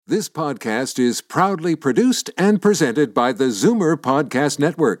This podcast is proudly produced and presented by the Zoomer Podcast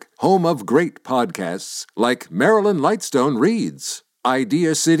Network, home of great podcasts like Marilyn Lightstone Reads,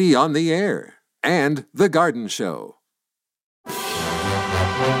 Idea City on the Air, and The Garden Show.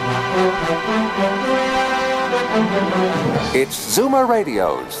 It's Zoomer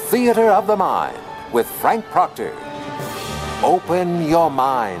Radio's Theater of the Mind with Frank Proctor. Open your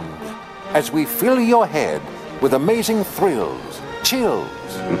mind as we fill your head with amazing thrills, chills,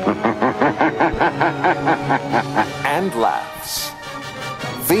 and laughs.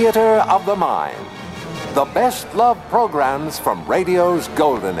 Theater of the Mind. The best love programs from radio's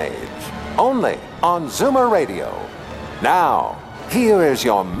golden age. Only on Zoomer Radio. Now, here is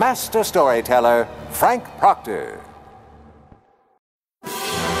your master storyteller, Frank Proctor.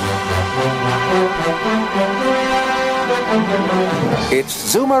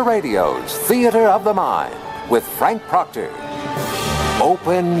 It's Zoomer Radio's Theater of the Mind with Frank Proctor.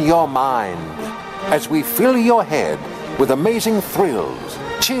 Open your mind as we fill your head with amazing thrills,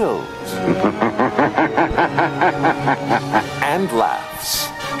 chills, and laughs.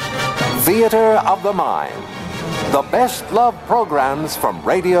 Theater of the Mind. The best love programs from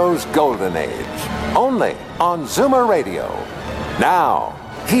radio's golden age. Only on Zoomer Radio. Now,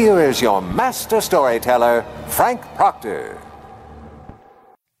 here is your master storyteller, Frank Proctor.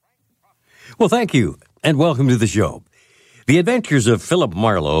 Well, thank you, and welcome to the show. The Adventures of Philip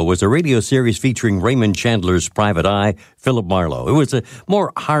Marlowe was a radio series featuring Raymond Chandler's private eye, Philip Marlowe. It was a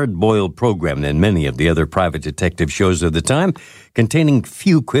more hard-boiled program than many of the other private detective shows of the time, containing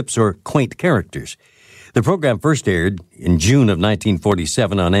few quips or quaint characters. The program first aired in June of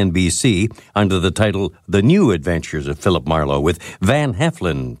 1947 on NBC under the title The New Adventures of Philip Marlowe, with Van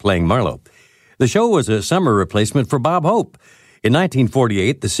Heflin playing Marlowe. The show was a summer replacement for Bob Hope. In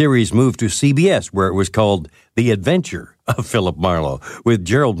 1948, the series moved to CBS, where it was called The Adventure of Philip Marlowe, with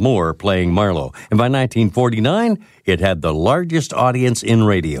Gerald Moore playing Marlowe. And by 1949, it had the largest audience in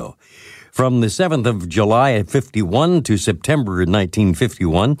radio. From the 7th of July of 51 to September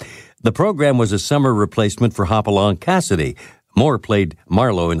 1951, the program was a summer replacement for Hopalong Cassidy. Moore played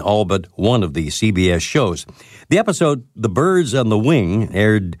Marlowe in all but one of the CBS shows. The episode The Birds on the Wing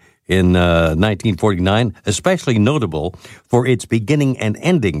aired in 1949, especially notable for its beginning and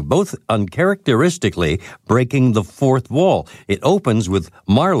ending, both uncharacteristically breaking the fourth wall. It opens with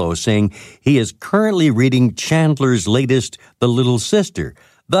Marlowe saying he is currently reading Chandler's latest The Little Sister.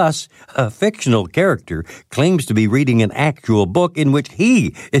 Thus, a fictional character claims to be reading an actual book in which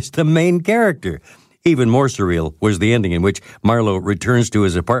he is the main character. Even more surreal was the ending, in which Marlowe returns to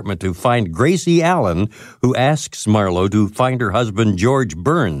his apartment to find Gracie Allen, who asks Marlowe to find her husband George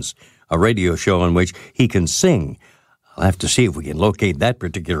Burns, a radio show in which he can sing. I'll have to see if we can locate that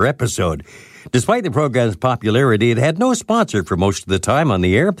particular episode. Despite the program's popularity, it had no sponsor for most of the time on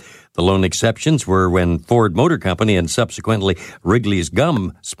the air. The lone exceptions were when Ford Motor Company and subsequently Wrigley's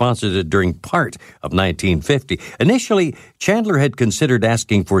Gum sponsored it during part of 1950. Initially, Chandler had considered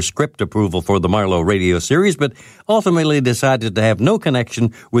asking for script approval for the Marlowe radio series, but ultimately decided to have no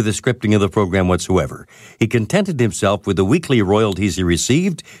connection with the scripting of the program whatsoever. He contented himself with the weekly royalties he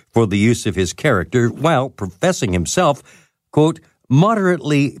received for the use of his character, while professing himself, quote,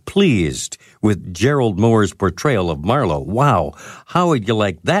 moderately pleased with Gerald Moore's portrayal of Marlowe. Wow, how would you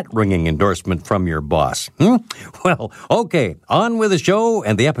like that ringing endorsement from your boss? Well, okay, on with the show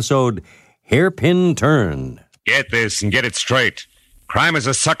and the episode Hairpin Turn. Get this and get it straight. Crime is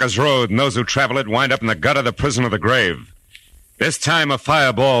a sucker's road, and those who travel it wind up in the gutter, the prison, or the grave. This time a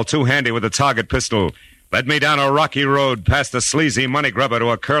fireball, too handy with a target pistol, led me down a rocky road past a sleazy money grubber to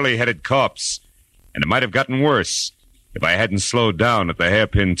a curly-headed corpse. And it might have gotten worse if I hadn't slowed down at the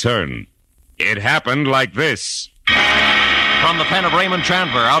hairpin turn. It happened like this. From the pen of Raymond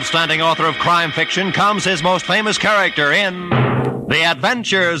Chandler, outstanding author of crime fiction, comes his most famous character in The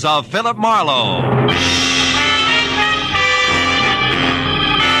Adventures of Philip Marlowe.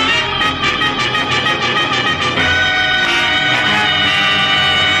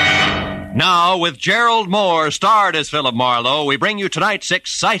 Now, with Gerald Moore starred as Philip Marlowe, we bring you tonight's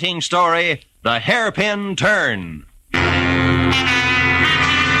exciting story, The Hairpin Turn.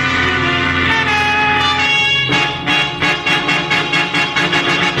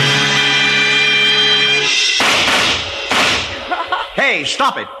 Hey,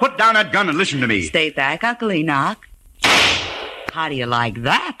 stop it. Put down that gun and listen to me. Stay back, Uncle Enoch. How do you like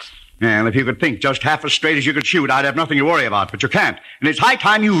that? Well, if you could think just half as straight as you could shoot, I'd have nothing to worry about, but you can't. And it's high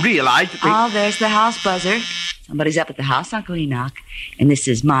time you realized that Oh, there's the house buzzer. Somebody's up at the house, Uncle Enoch. And this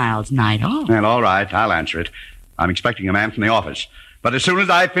is Miles' night off. Well, all right, I'll answer it. I'm expecting a man from the office. But as soon as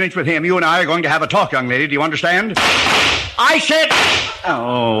I finish with him, you and I are going to have a talk, young lady. Do you understand? I said...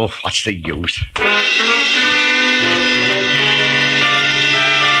 Oh, what's the use?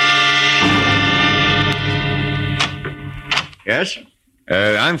 Yes?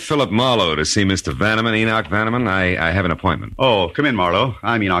 I'm Philip Marlowe to see Mr. Vanneman, Enoch Vanneman. I have an appointment. Oh, come in, Marlowe.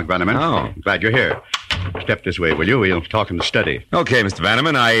 I'm Enoch Vanneman. Oh. Glad you're here. Step this way, will you? We'll talk in the study. Okay, Mr.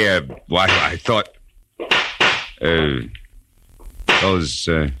 Vanneman, I thought...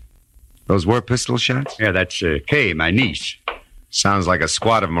 Those were pistol shots? Yeah, that's Kay, my niece. Sounds like a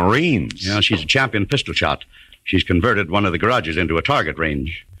squad of Marines. Yeah, she's a champion pistol shot. She's converted one of the garages into a target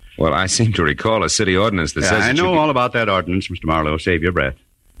range. Well, I seem to recall a city ordinance that says... I know all about that ordinance, Mr. Marlowe. Save your breath.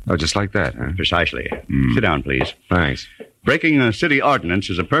 Oh, just like that, huh? Precisely. Sit down, please. Thanks. Breaking a city ordinance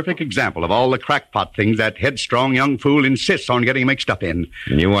is a perfect example of all the crackpot things that headstrong young fool insists on getting mixed up in.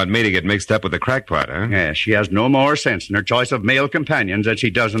 And you want me to get mixed up with the crackpot, huh? Yeah, she has no more sense in her choice of male companions than she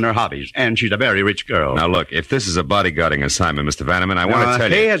does in her hobbies. And she's a very rich girl. Now, look, if this is a bodyguarding assignment, Mr. Vanneman, I want to tell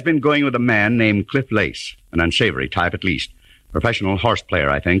Kay you... has been going with a man named Cliff Lace, an unsavory type at least. Professional horse player,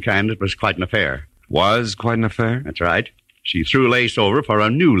 I think, and it was quite an affair. Was quite an affair? That's right. She threw Lace over for a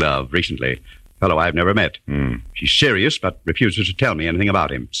new love recently. Fellow I've never met. She's serious, but refuses to tell me anything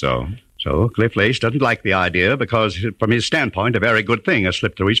about him. So Cliff Lace doesn't like the idea because, from his standpoint, a very good thing has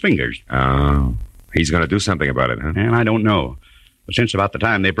slipped through his fingers. Oh, he's going to do something about it, huh? And I don't know. But since about the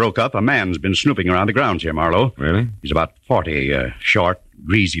time they broke up, a man's been snooping around the grounds here, Marlowe. Really? He's about 40, short,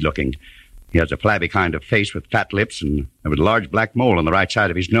 greasy looking. He has a flabby kind of face with fat lips and with a large black mole on the right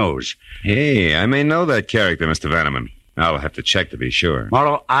side of his nose. Hey, I may know that character, Mr. Vanneman. I'll have to check to be sure.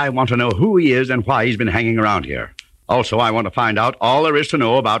 Marlowe, I want to know who he is and why he's been hanging around here. Also, I want to find out all there is to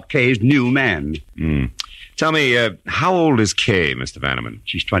know about Kay's new man. Tell me, how old is Kay, Mr. Vanneman?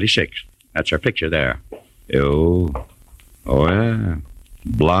 She's 26. That's her picture there. Oh, yeah.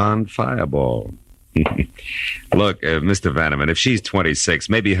 Blonde fireball. Look, Mr. Vanneman, if she's 26,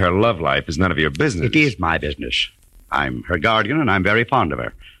 maybe her love life is none of your business. It is my business. I'm her guardian, and I'm very fond of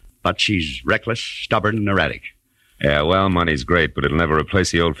her. But she's reckless, stubborn, and erratic. Yeah, well, money's great, but it'll never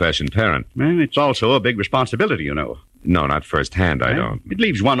replace the old-fashioned parent. And it's also a big responsibility, you know. No, not firsthand, I don't. It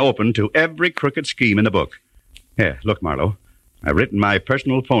leaves one open to every crooked scheme in the book. Here, look, Marlowe. I've written my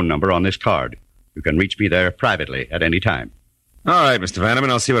personal phone number on this card. You can reach me there privately at any time. All right, Mr. Vanneman,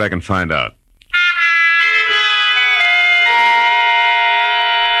 I'll see what I can find out.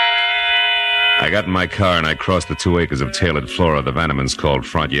 I got in my car and I crossed the 2 acres of tailored flora the Vannemans called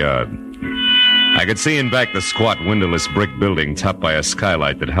front yard. I could see in back the squat, windowless brick building topped by a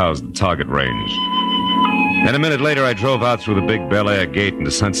skylight that housed the target range. Then a minute later, I drove out through the big Bel Air gate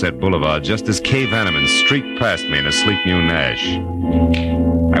into Sunset Boulevard just as Kay Vanneman streaked past me in a sleek new Nash.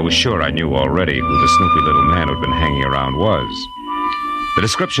 I was sure I knew already who the snoopy little man who'd been hanging around was. The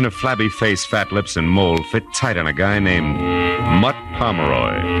description of flabby face, fat lips, and mole fit tight on a guy named Mutt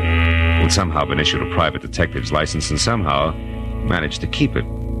Pomeroy, who'd somehow been issued a private detective's license and somehow managed to keep it.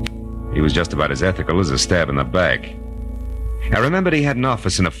 He was just about as ethical as a stab in the back. I remembered he had an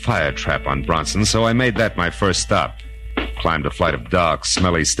office in a fire trap on Bronson, so I made that my first stop. Climbed a flight of dark,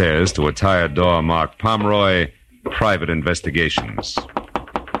 smelly stairs to a tired door marked Pomeroy Private Investigations.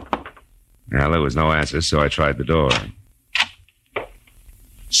 Well, there was no answer, so I tried the door.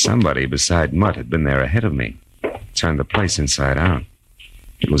 Somebody beside Mutt had been there ahead of me. Turned the place inside out.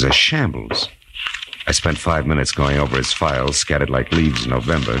 It was a shambles. I spent 5 minutes going over his files, scattered like leaves in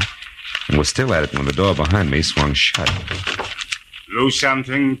November, and was still at it when the door behind me swung shut. Lose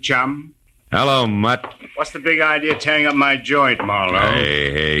something, chum? Hello, Mutt. What's the big idea tearing up my joint, Marlowe?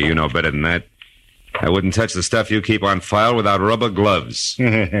 Hey, you know better than that. I wouldn't touch the stuff you keep on file without rubber gloves.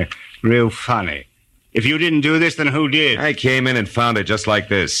 Real funny. If you didn't do this, then who did? I came in and found it just like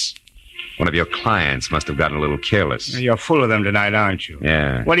this. One of your clients must have gotten a little careless. You're full of them tonight, aren't you?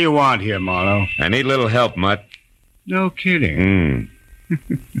 Yeah. What do you want here, Marlowe? I need a little help, Mutt. No kidding.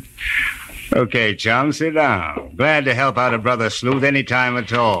 Okay, chum, sit down. Glad to help out a brother sleuth any time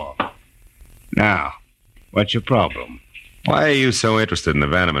at all. Now, what's your problem? Why are you so interested in the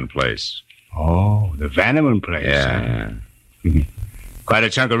Vanneman place? Oh, the Vanneman place. Yeah. Quite a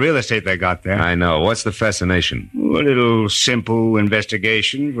chunk of real estate they got there. I know. What's the fascination? A little simple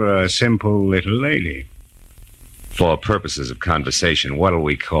investigation for a simple little lady. For purposes of conversation, what'll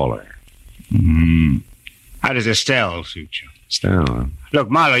we call her? How does Estelle suit you? Estelle, huh? Look,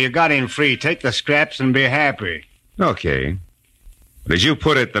 Marlowe, you got in free. Take the scraps and be happy. Okay. But as you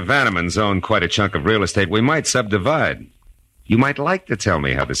put it, the Vannemans own quite a chunk of real estate. We might subdivide. You might like to tell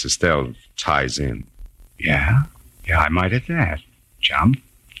me how this Estelle ties in. Yeah, I might at that, chum.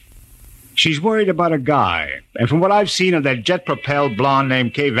 She's worried about a guy. And from what I've seen of that jet-propelled blonde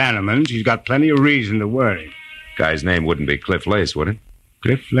named Kay Vanneman, she's got plenty of reason to worry. Guy's name wouldn't be Cliff Lace, would it?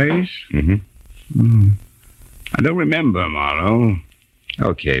 Cliff Lace? Mm-hmm. I don't remember, Marlowe.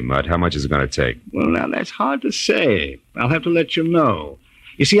 Okay, Mutt, how much is it going to take? Well, now, that's hard to say. I'll have to let you know.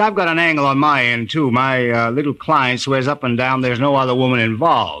 You see, I've got an angle on my end, too. My little client swears up and down there's no other woman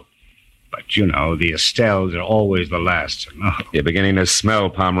involved. But, you know, the Estelles are always the last to know. You're beginning to smell,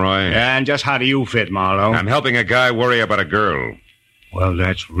 Pomeroy. And just how do you fit, Marlowe? I'm helping a guy worry about a girl. Well,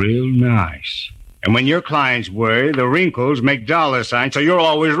 that's real nice. And when your clients worry, the wrinkles make dollar signs, so you're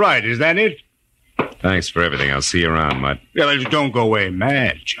always right. Is that it? Thanks for everything. I'll see you around, Mutt. Yeah, but don't go away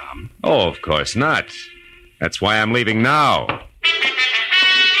mad, chum. Oh, of course not. That's why I'm leaving now.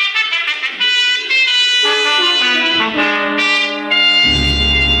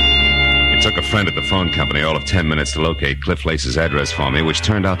 It took a friend at the phone company all of 10 minutes to locate Cliff Lace's address for me, which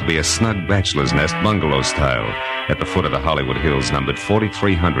turned out to be a snug bachelor's nest bungalow style at the foot of the Hollywood Hills, numbered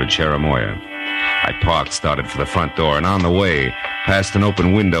 4300 Cherimoya. I parked, started for the front door, and on the way, past an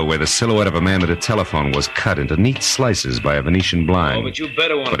open window where the silhouette of a man at a telephone was cut into neat slices by a Venetian blind. Oh, but you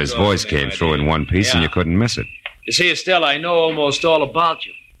better want to But his talk voice to me, came my through dear. in one piece, and Yeah. you couldn't miss it. You see, Estelle, I know almost all about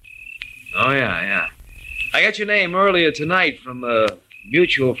you. Oh, yeah. I got your name earlier tonight from a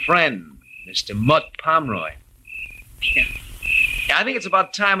mutual friend, Mr. Mutt Pomeroy. Yeah, I think it's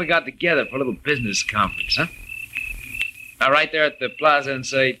about time we got together for a little business conference, huh? Now, right there at the plaza in,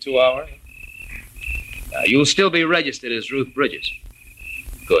 say, 2 hours. You'll still be registered as Ruth Bridges.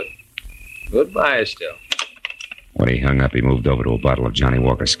 Good. Goodbye, Estelle. When he hung up, he moved over to a bottle of Johnny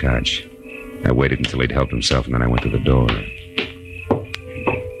Walker Scotch. I waited until he'd helped himself, and then I went to the door.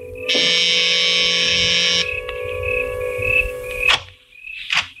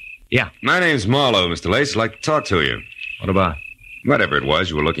 Yeah. My name's Marlowe, Mr. Lace. I'd like to talk to you. What about? Whatever it was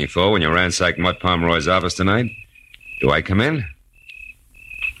you were looking for when you ransacked Mutt Pomeroy's office tonight. Do I come in?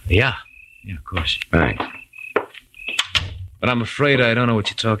 Yeah, of course. Thanks. But I'm afraid I don't know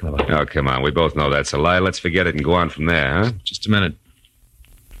what you're talking about. Oh, come on. We both know that's a lie. Let's forget it and go on from there, huh? Just a minute.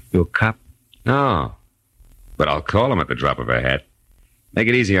 You a cop? No. But I'll call him at the drop of a hat. Make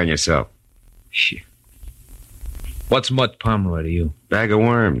it easy on yourself. Shit. What's Mutt Pomeroy to you? Bag of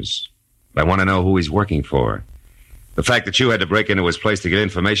worms. I want to know who he's working for. The fact that you had to break into his place to get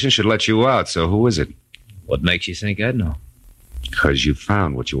information should let you out, so who is it? What makes you think I'd know? Because you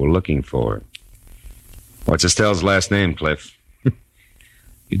found what you were looking for. What's Estelle's last name, Cliff?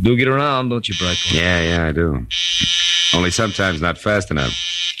 You do get around, don't you, Brightboy? Yeah, I do. Only sometimes not fast enough.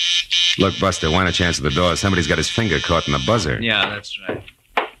 Look, Buster, why don't you answer the door? Somebody's got his finger caught in the buzzer. Yeah, that's right.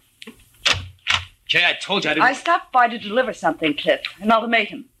 Kay, I told you I didn't... I stopped by to deliver something, Cliff. An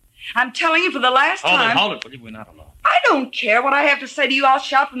ultimatum. I'm telling you for the last time... Hold it. We're not alone. I don't care what I have to say to you. I'll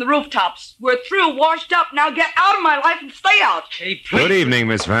shout from the rooftops. We're through, washed up. Now get out of my life and stay out. Kay, please. Good evening,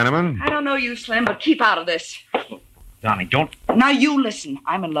 Miss Vanneman. I don't know you, Slim, but keep out of this. Darling, don't... Now you listen.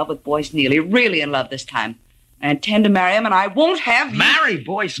 I'm in love with Boyce Neely. Really in love this time. I intend to marry him, and I won't have you... Marry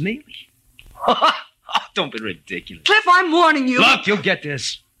Boyce Neely? Don't be ridiculous. Cliff, I'm warning you. Look, you'll get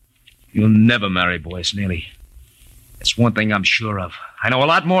this. You'll never marry Boyce Neely. That's one thing I'm sure of. I know a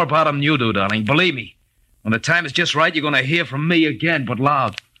lot more about him than you do, darling. Believe me. When the time is just right, you're going to hear from me again, but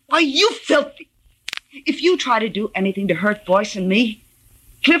loud. Why, you filthy. If you try to do anything to hurt Boyce and me,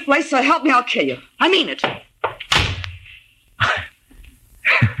 Cliff Lace, so help me, I'll kill you. I mean it.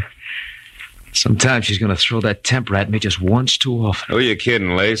 Sometimes she's going to throw that temper at me just once too often. Who you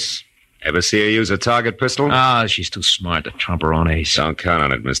kidding, Lace? Ever see her use a target pistol? Ah, she's too smart to trump her own ace. Don't count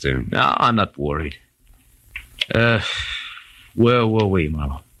on it, mister. No, I'm not worried. Where were we,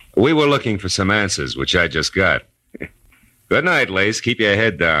 Marlowe? We were looking for some answers, which I just got. Good night, Lace. Keep your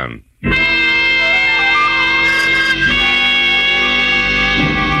head down. The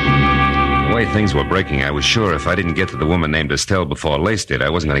way things were breaking, I was sure if I didn't get to the woman named Estelle before Lace did, I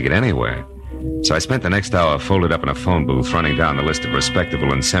wasn't going to get anywhere. So I spent the next hour folded up in a phone booth running down the list of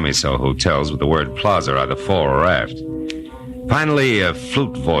respectable and semi-so hotels with the word plaza either fore or aft. Finally, a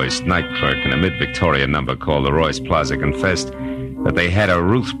flute-voiced night clerk in a mid-Victorian number called the Royce Plaza confessed that they had a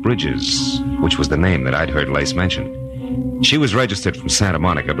Ruth Bridges, which was the name that I'd heard Lace mention. She was registered from Santa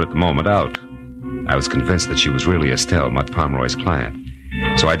Monica, but at the moment out. I was convinced that she was really Estelle, Mutt Pomeroy's client.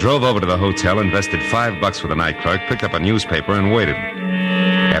 So I drove over to the hotel, invested $5 for the night clerk, picked up a newspaper, and waited.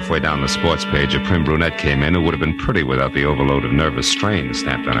 Halfway down the sports page, a prim brunette came in who would have been pretty without the overload of nervous strain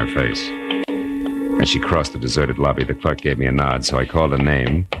stamped on her face. As she crossed the deserted lobby, the clerk gave me a nod, so I called her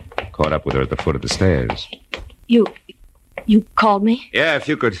name, caught up with her at the foot of the stairs. You called me? Yeah, if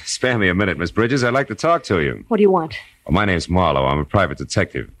you could spare me a minute, Miss Bridges, I'd like to talk to you. What do you want? Well, my name's Marlowe. I'm a private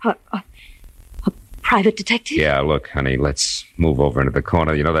detective. private detective? Yeah, look, honey, let's move over into the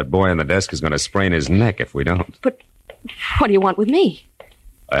corner. You know, that boy on the desk is going to sprain his neck if we don't. But what do you want with me?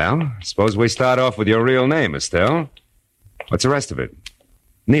 Well, suppose we start off with your real name, Estelle. What's the rest of it?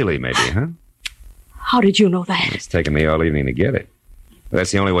 Neely, maybe, huh? How did you know that? It's taken me all evening to get it. But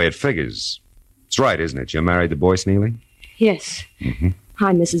that's the only way it figures. It's right, isn't it? You're married to Boyce Neely? Yes. Mm-hmm.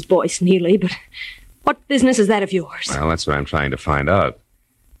 I'm Mrs. Boyce Neely, but what business is that of yours? Well, that's what I'm trying to find out.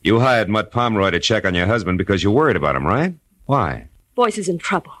 You hired Mutt Pomeroy to check on your husband because you're worried about him, right? Why? Boyce is in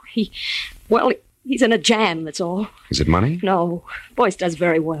trouble. He's in a jam, that's all. Is it money? No, Boyce does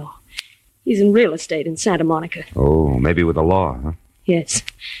very well. He's in real estate in Santa Monica. Oh, maybe with the law, huh? Yes.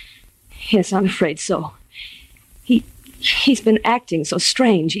 Yes, I'm afraid so. He's been acting so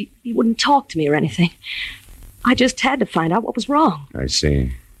strange. He wouldn't talk to me or anything. I just had to find out what was wrong. I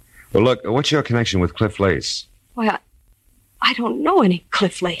see. Well, look, what's your connection with Cliff Lace? Why, I don't know any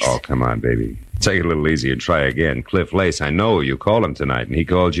Cliff Lace. Oh, come on, baby. Take it a little easy and try again. Cliff Lace, I know you called him tonight, and he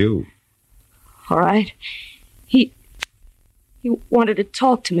called you. All right. He wanted to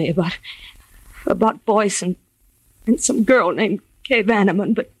talk to me about Boyce and some girl named Kay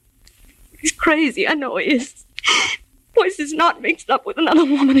Vanneman, but he's crazy. I know he is. Boyce is not mixed up with another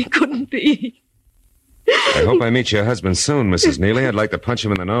woman. He couldn't be. I hope I meet your husband soon, Mrs. Neely. I'd like to punch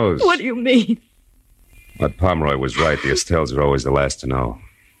him in the nose. What do you mean? But Pomeroy was right. The Estelles are always the last to know.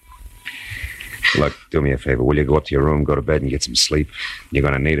 Look, do me a favor. Will you go up to your room, go to bed, and get some sleep? You're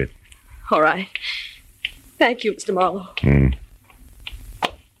going to need it. All right. Thank you, Mr. Marlowe.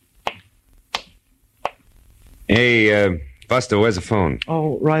 Hey, Buster, where's the phone?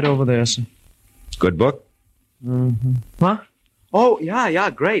 Oh, right over there, sir. Good book? Mm-hmm. Huh? Oh,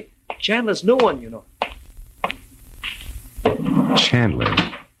 yeah, great. Chandler's new one, you know. Chandler.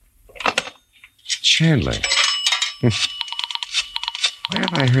 Where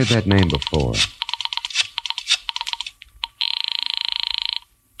have I heard that name before?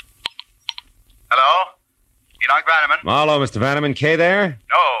 Hello? Enoch Vanneman? Marlowe, Mr. Vanneman. Kay there?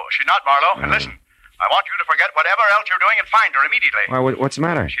 No, she's not, Marlowe. And listen, I want you to forget whatever else you're doing and find her immediately. Why, what's the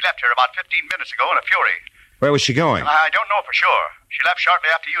matter? She left here about 15 minutes ago in a fury. Where was she going? I don't know for sure. She left shortly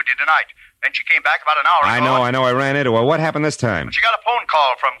after you did tonight. Then she came back about an hour ago. I know. I ran into her. What happened this time? She got a phone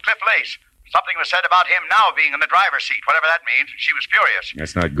call from Cliff Lace. Something was said about him now being in the driver's seat, whatever that means. She was furious.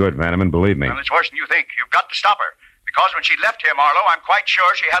 That's not good, Vanneman, believe me. Well, it's worse than you think. You've got to stop her. Because when she left here, Marlowe, I'm quite sure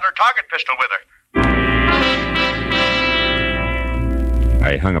she had her target pistol with her.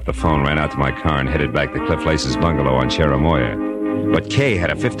 I hung up the phone, ran out to my car, and headed back to Cliff Lace's bungalow on Cherimoya. But Kay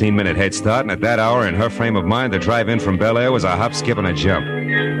had a 15-minute head start, and at that hour, in her frame of mind, the drive in from Bel Air was a hop, skip, and a jump.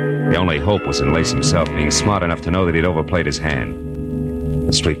 The only hope was in Lace himself being smart enough to know that he'd overplayed his hand.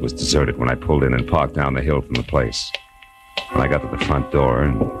 The street was deserted when I pulled in and parked down the hill from the place. When I got to the front door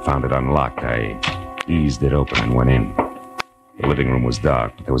and found it unlocked, I eased it open and went in. The living room was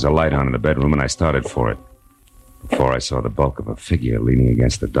dark, but there was a light on in the bedroom, and I started for it. Before I saw the bulk of a figure leaning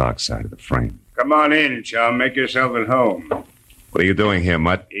against the dark side of the frame. Come on in, chum. Make yourself at home. What are you doing here,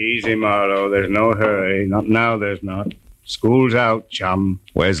 Mutt? Easy, Marlowe. There's no hurry. Not now, there's not. School's out, chum.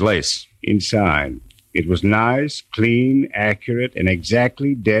 Where's Lace? Inside. It was nice, clean, accurate, and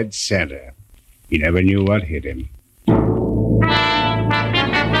exactly dead center. He never knew what hit him.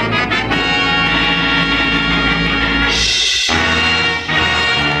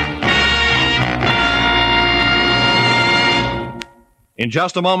 In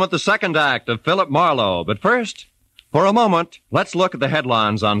just a moment, the second act of Philip Marlowe. But first, for a moment, let's look at the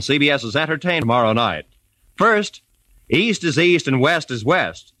headlines on CBS's Entertainment tomorrow night. First, East is East and West is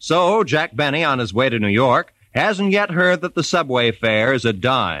West. So, Jack Benny, on his way to New York, hasn't yet heard that the subway fare is a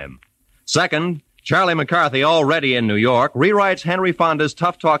dime. Second, Charlie McCarthy, already in New York, rewrites Henry Fonda's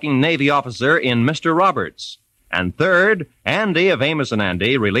tough-talking Navy officer in Mr. Roberts. And third, Andy of Amos and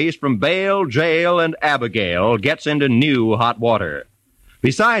Andy, released from bail, jail, and Abigail, gets into new hot water.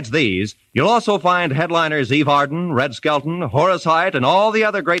 Besides these, you'll also find headliners Eve Arden, Red Skelton, Horace Heidt, and all the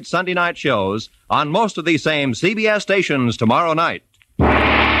other great Sunday night shows on most of these same CBS stations tomorrow night.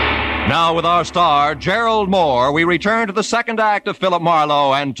 Now, with our star, Gerald Moore, we return to the second act of Philip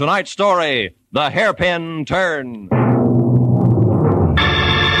Marlowe and tonight's story, The Hairpin Turn.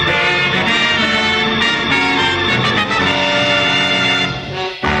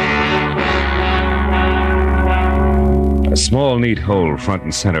 A small, neat hole front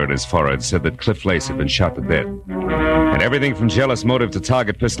and center at his forehead said that Cliff Lace had been shot to death. And everything from jealous motive to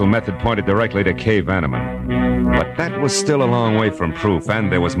target pistol method pointed directly to Kay Vanneman. But that was still a long way from proof, and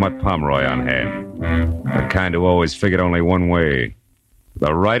there was Mutt Pomeroy on hand. The kind who always figured only one way.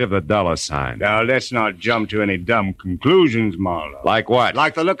 The right of the dollar sign. Now, let's not jump to any dumb conclusions, Marlowe. Like what?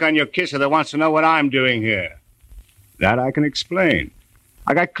 Like the look on your kisser that wants to know what I'm doing here. That I can explain.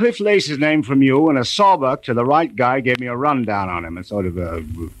 I got Cliff Lace's name from you, and a sawbuck to the right guy gave me a rundown on him, a sort of a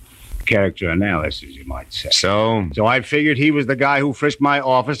character analysis, you might say. So I figured he was the guy who frisked my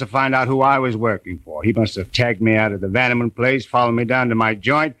office to find out who I was working for. He must have tagged me out of the Vanneman place, followed me down to my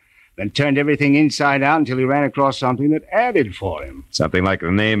joint, then turned everything inside out until he ran across something that added for him. something like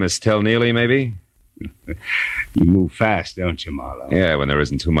the name Estelle Neely, maybe? You move fast, don't you, Marlowe? Yeah, when there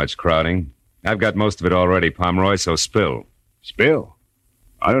isn't too much crowding. I've got most of it already, Pomeroy, so spill. Spill?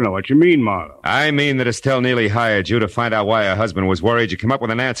 I don't know what you mean, Marlowe. I mean that Estelle Neely hired you to find out why her husband was worried. You come up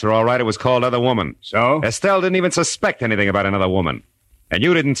with an answer, all right. It was called Other Woman. So? Estelle didn't even suspect anything about another woman. And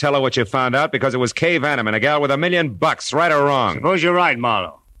you didn't tell her what you found out because it was Kay Vanneman, a gal with $1 million, right or wrong. Suppose you're right,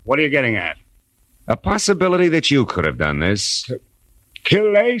 Marlowe. What are you getting at? A possibility that you could have done this.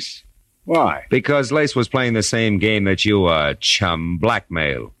 Kill Lace? Why? Because Lace was playing the same game that you are, chum,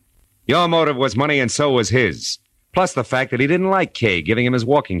 blackmail. Your motive was money and so was his. Plus the fact that he didn't like Kay giving him his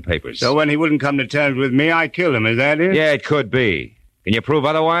walking papers. So when he wouldn't come to terms with me, I killed him, is that it? Yeah, it could be. Can you prove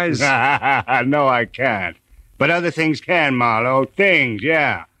otherwise? No, I can't. But other things can, Marlowe. Things,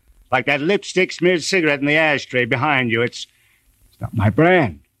 yeah. Like that lipstick smeared cigarette in the ashtray behind you. It's not my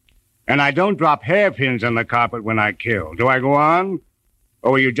brand. And I don't drop hairpins on the carpet when I kill. Do I go on?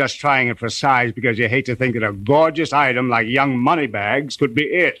 Or are you just trying it for size because you hate to think that a gorgeous item like young moneybags could be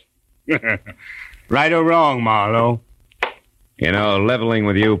it? Right or wrong, Marlowe? You know, leveling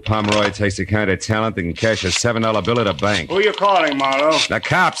with you, Pomeroy, takes the kind of talent that can cash a $7 bill at a bank. Who are you calling, Marlowe? The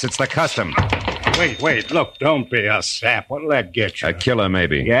cops. It's the custom. Wait. Look, don't be a sap. What'll that get you? A killer,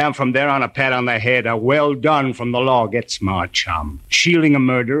 maybe. Yeah, and from there on, a pat on the head. A well done from the law. Get smart, chum. Shielding a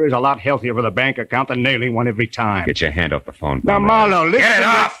murderer is a lot healthier for the bank account than nailing one every time. Get your hand off the phone, Now, Pomeroy. Marlowe, listen. Get it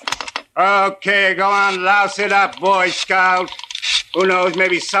off! Okay, go on, louse it up, Boy Scout. Who knows,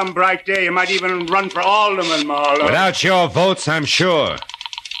 maybe some bright day you might even run for alderman, Marlowe. Without your votes, I'm sure.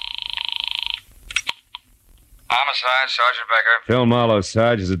 Homicide, Sergeant Becker. Phil Marlowe,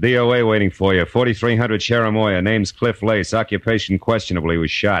 Sarge, is a DOA waiting for you. 4300 Cherimoya. Name's Cliff Lace. Occupation questionable. He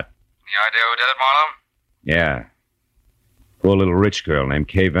was shot. Any idea who did it, Marlowe? Yeah. Poor little rich girl named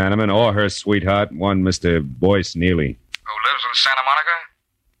Kay Vanneman, or her sweetheart, one Mr. Boyce Neely. Who lives in Santa Monica?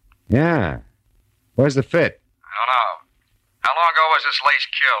 Yeah. Where's the fit? I don't know. How long ago was this Lace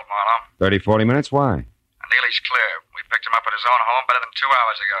killed, Marlowe? 30, 40 minutes? Why? Neely's clear. We picked him up at his own home better than 2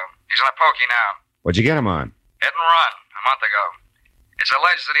 hours ago. He's in a pokey now. What'd you get him on? Hit and run, a month ago. It's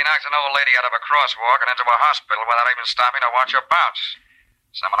alleged that he knocked an old lady out of a crosswalk and into a hospital without even stopping to watch her bounce.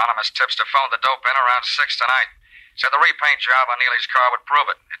 Some anonymous tipster phoned the dope in around 6 tonight. Said the repaint job on Neely's car would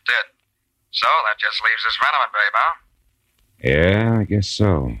prove it. It did. So that just leaves this Vanneman babe, huh? Yeah, I guess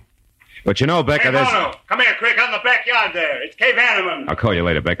so. But you know, Becca, Hey, there's... Marlowe, come here, quick, out in the backyard there. It's Kay Vanneman. I'll call you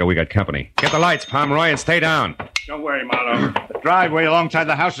later, Becca. We got company. Get the lights, Pomeroy, and stay down. Don't worry, Marlowe. The driveway alongside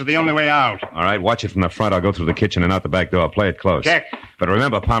the house is the only way out. All right, watch it from the front. I'll go through the kitchen and out the back door. Play it close. Check. But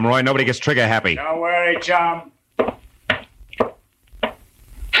remember, Pomeroy, nobody gets trigger happy. Don't worry, chum.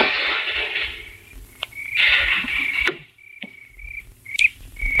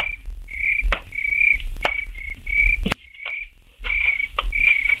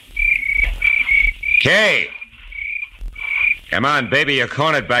 Kay! Come on, baby. You're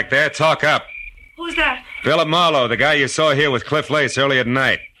cornered back there. Talk up. Who's that? Philip Marlowe, the guy you saw here with Cliff Lace earlier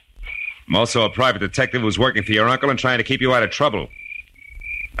tonight. I'm also a private detective who's working for your uncle and trying to keep you out of trouble.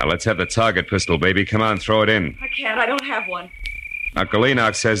 Now, let's have the target pistol, baby. Come on, throw it in. I can't. I don't have one. Uncle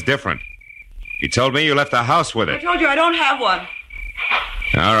Enoch says different. He told me you left the house with I it. told you I don't have one.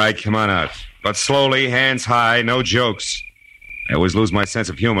 All right, come on out. But slowly, hands high, no jokes. I always lose my sense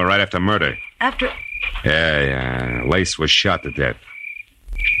of humor right after murder. After... Yeah. Lace was shot to death.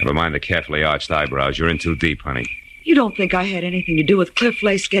 Never mind the carefully arched eyebrows. You're in too deep, honey. You don't think I had anything to do with Cliff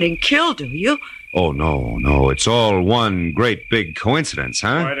Lace getting killed, do you? Oh, no. It's all one great big coincidence,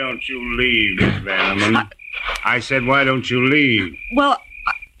 huh? Why don't you leave, Miss Vanneman? I said, why don't you leave? Well,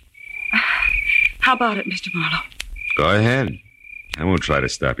 how about it, Mr. Marlowe? Go ahead. I won't try to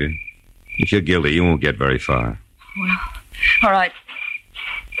stop you. If you're guilty, you won't get very far. Well, all right.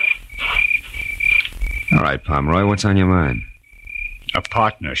 All right, Pomeroy, what's on your mind? A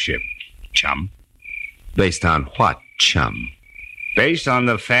partnership, chum. Based on what, chum? Based on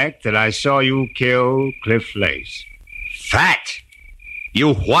the fact that I saw you kill Cliff Lace. Fact?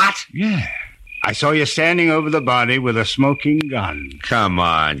 You what? Yeah. I saw you standing over the body with a smoking gun. Come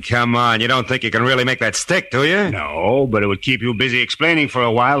on. You don't think you can really make that stick, do you? No, but it would keep you busy explaining for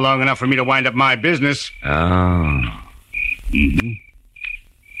a while, long enough for me to wind up my business. Oh. Mm-hmm.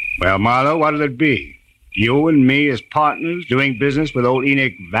 Well, Marlowe, what'll it be? You and me as partners doing business with old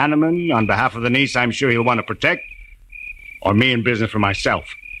Enoch Vanneman on behalf of the niece I'm sure he'll want to protect? Or me in business for myself?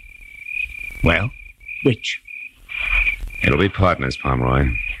 Well, which? It'll be partners, Pomeroy.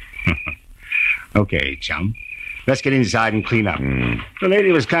 Okay, chum. Let's get inside and clean up. The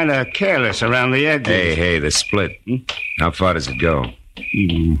lady was kind of careless around the edges. Hey, the split. How far does it go?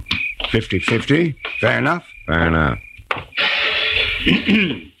 50-50. Fair enough. Fair enough.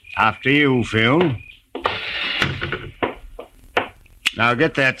 After you, Phil. Now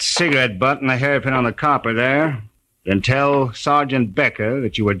get that cigarette butt and the hairpin on the copper there. Then tell Sergeant Becker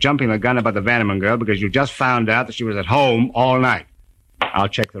that you were jumping the gun about the Vanneman girl because you just found out that she was at home all night. I'll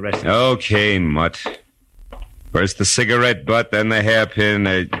check the rest of it. Okay, Mutt. First the cigarette butt, then the hairpin.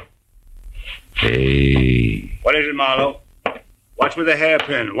 Hey. What is it, Marlowe? What's with the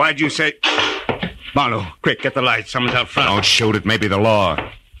hairpin? Why'd you say... Marlowe, quick, get the light. Someone's out front. Don't shoot it. Maybe the law.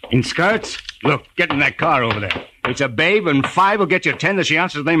 In skirts? Look, get in that car over there. It's a babe, and 5 will get you 10 that she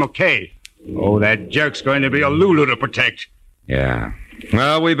answers the name of Kay. Oh, that jerk's going to be a Lulu to protect. Yeah.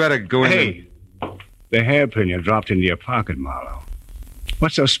 Well, we better go in. Hey, the hairpin you dropped into your pocket, Marlowe.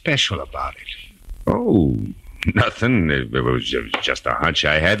 What's so special about it? Oh, nothing. It was just a hunch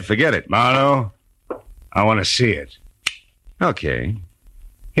I had. Forget it. Marlowe, I want to see it. Okay.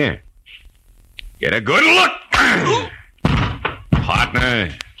 Here. Get a good look.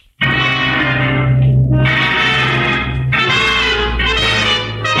 Partner.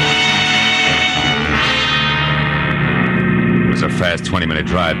 It was a fast 20-minute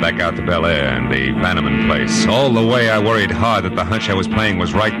drive back out to Bel Air and the Vanneman place. All the way I worried hard that the hunch I was playing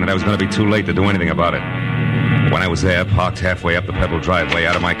was right and that I was going to be too late to do anything about it. When I was there, parked halfway up the pebbled driveway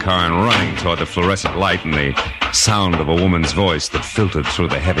out of my car and running toward the fluorescent light and the sound of a woman's voice that filtered through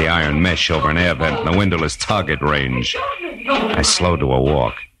the heavy iron mesh over an air vent in the windowless target range. I slowed to a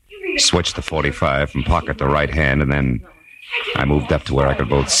walk, switched to 45 from pocket to right hand, and then I moved up to where I could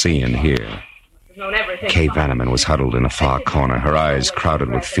both see and hear. Kay Vanneman was huddled in a far corner, her eyes crowded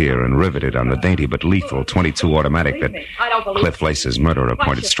with fear and riveted on the dainty but lethal .22 automatic that Cliff Lace's murderer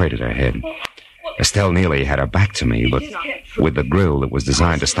pointed straight at her head. Estelle Neely had her back to me, but with the grill that was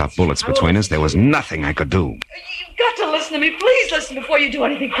designed to stop bullets between us, there was nothing I could do. You've got to listen to me. Please listen before you do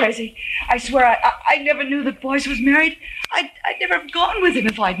anything crazy. I swear I never knew that Boyce was married. I'd never have gone with him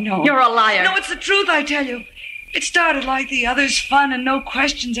if I'd known. You're a liar. No, it's the truth, I tell you. It started like the others, fun and no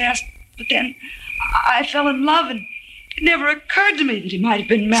questions asked. But then I fell in love, and it never occurred to me that he might have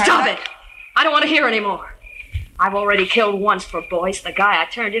been married. Stop it. I don't want to hear any more. I've already killed once for Boyce, the guy I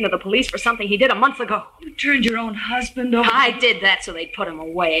turned into the police for something he did a month ago. You turned your own husband over. I did that so they'd put him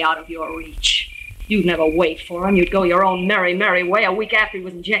away out of your reach. You'd never wait for him. You'd go your own merry, merry way a week after he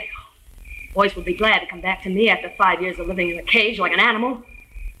was in jail. Boyce would be glad to come back to me after 5 years of living in a cage like an animal.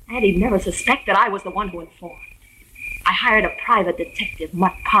 And he'd never suspect that I was the one who informed. I hired a private detective,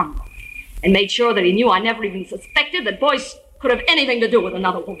 Mutt Pomeroy, and made sure that he knew I never even suspected that Boyce could have anything to do with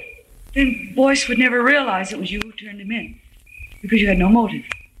another woman. Then Boyce would never realize it was you who turned him in, because you had no motive.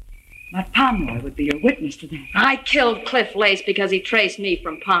 Mutt Pomeroy would be your witness to that. I killed Cliff Lace because he traced me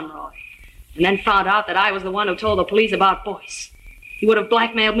from Pomeroy, and then found out that I was the one who told the police about Boyce. He would have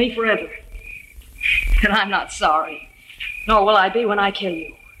blackmailed me forever. And I'm not sorry, nor will I be when I kill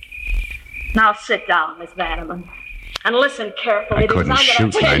you. Now sit down, Miss Vanneman, and listen carefully. I couldn't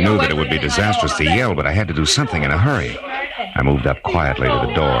shoot, and I knew that it would be disastrous to yell, but I had to do something in a hurry. I moved up quietly to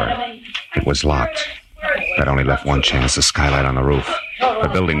the door. It was locked. That only left one chance, the skylight on the roof. The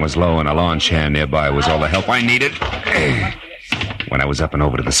building was low, and a lawn chair nearby was all the help I needed. When I was up and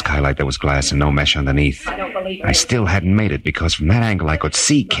over to the skylight, there was glass and no mesh underneath. I still hadn't made it, because from that angle I could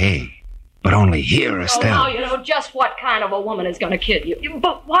see Kay, but only hear Estelle. Now you know just what kind of a woman is going to kill you.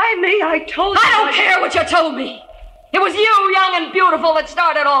 But why me? I told you. I don't care what you told me. It was you, young and beautiful, that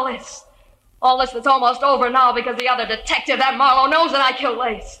started all this. All this that's almost over now because the other detective, that Marlowe, knows that I killed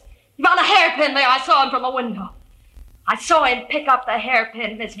Lace. He found a hairpin there. I saw him from the window. I saw him pick up the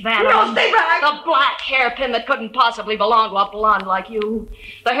hairpin, Miss Vanneman. No, stay back! The black hairpin that couldn't possibly belong to a blonde like you.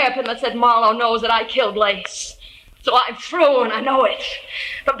 The hairpin that said Marlowe knows that I killed Lace. So I'm through, and I know it.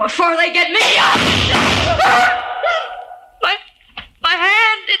 But before they get me, my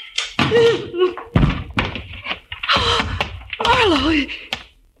hand, Marlowe, is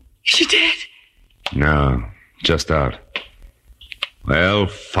she dead? No, just out. Well,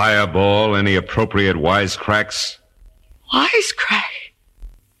 fireball, any appropriate wisecracks? Wisecrack?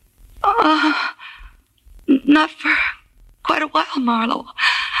 Not for quite a while, Marlowe.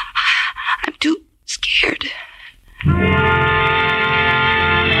 I'm too scared.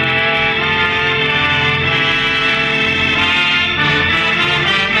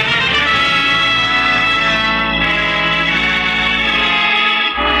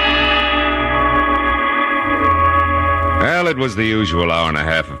 was the usual hour and a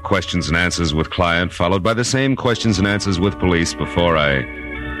half of questions and answers with client, followed by the same questions and answers with police before I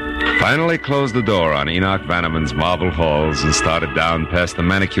finally closed the door on Enoch Vanneman's marble halls and started down past the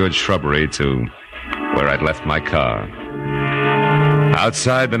manicured shrubbery to where I'd left my car.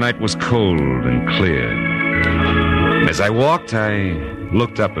 Outside, the night was cold and clear. As I walked, I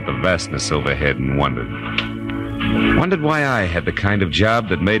looked up at the vastness overhead and wondered why I had the kind of job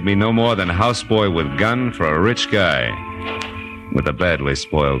that made me no more than houseboy with gun for a rich guy with a badly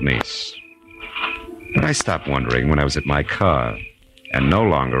spoiled niece. But I stopped wondering when I was at my car and no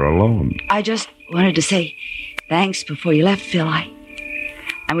longer alone. I just wanted to say thanks before you left, Phil. I'm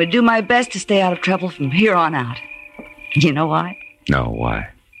going to do my best to stay out of trouble from here on out. You know why? No, why?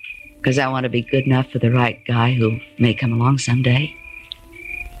 Because I want to be good enough for the right guy who may come along someday.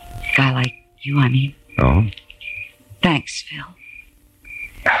 A guy like you, I mean. Oh? Thanks, Phil.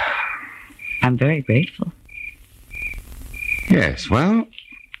 I'm very grateful. Yes, well,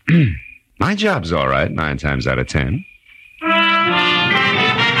 my job's all right 9 times out of 10.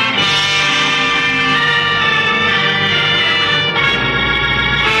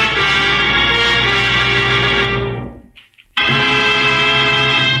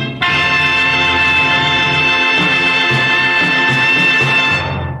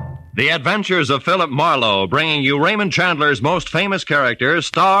 The Adventures of Philip Marlowe, bringing you Raymond Chandler's most famous characters,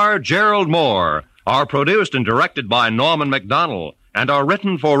 star Gerald Moore, are produced and directed by Norman MacDonald and are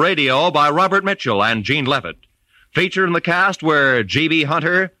written for radio by Robert Mitchell and Gene Levitt. Featured in the cast were G.B.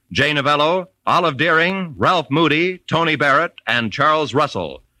 Hunter, Jay Novello, Olive Deering, Ralph Moody, Tony Barrett, and Charles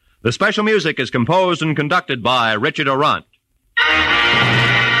Russell. The special music is composed and conducted by Richard Arant.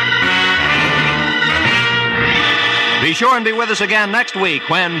 Be sure and be with us again next week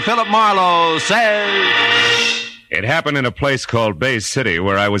when Philip Marlowe says... It happened in a place called Bay City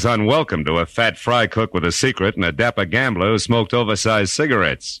where I was unwelcome to a fat fry cook with a secret and a dapper gambler who smoked oversized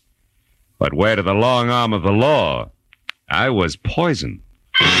cigarettes. But where to the long arm of the law, I was poison.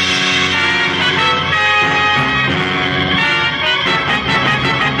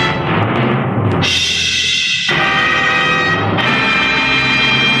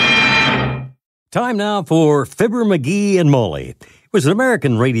 Time now for Fibber McGee and Molly. It was an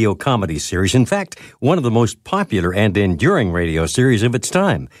American radio comedy series. In fact, one of the most popular and enduring radio series of its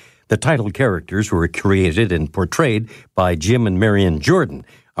time. The title characters were created and portrayed by Jim and Marion Jordan,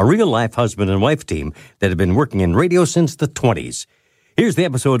 a real-life husband and wife team that had been working in radio since the 20s. Here's the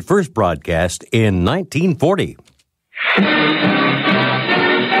episode first broadcast in 1940.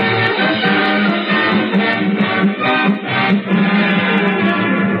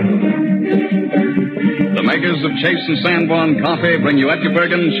 The makers of Chase and Sanborn Coffee bring you Edgar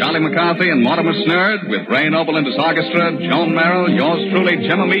Bergen, Charlie McCarthy, and Mortimer Snerd with Ray Noble and his orchestra, Joan Merrill, yours truly,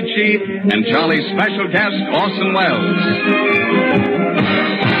 Jim Amici, and Charlie's special guest, Orson Welles.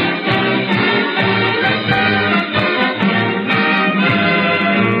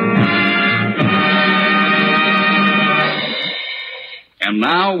 And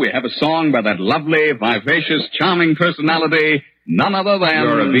now we have a song by that lovely, vivacious, charming personality, none other than...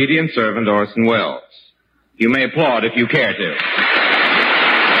 Your obedient servant, Orson Welles. You may applaud if you care to.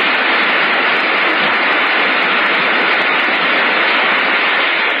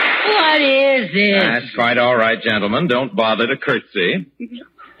 What is it? That's quite all right, gentlemen. Don't bother to curtsy.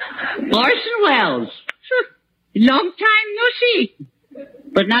 Orson Welles. Long time no see.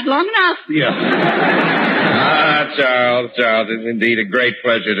 But not long enough. Yeah. Charles, it's indeed a great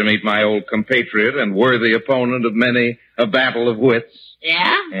pleasure to meet my old compatriot and worthy opponent of many a battle of wits.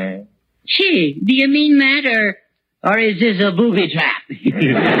 Yeah? Gee, do you mean that, or is this a booby trap?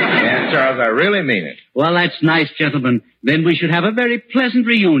 Yeah, Charles, I really mean it. Well, that's nice, gentlemen. Then we should have a very pleasant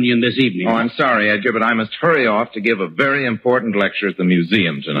reunion this evening. Oh, I'm sorry, Edgar, but I must hurry off to give a very important lecture at the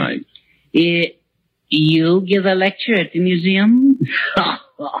museum tonight. You give a lecture at the museum?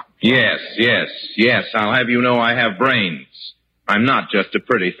 Yes. I'll have you know I have brains. I'm not just a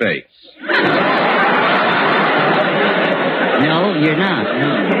pretty face. No, you're not,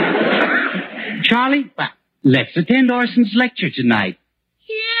 no. Charlie, let's attend Orson's lecture tonight.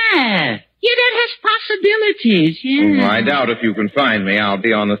 Yeah, that has possibilities, yeah. I doubt if you can find me. I'll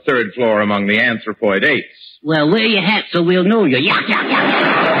be on the 3rd floor among the anthropoid apes. Well, wear your hat so we'll know you. Yeah.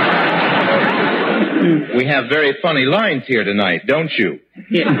 We have very funny lines here tonight, don't you?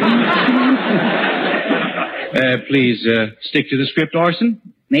 Yeah. Please, stick to the script, Orson.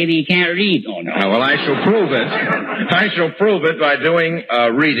 Maybe he can't read. Oh, no. Well, I shall prove it. I shall prove it by doing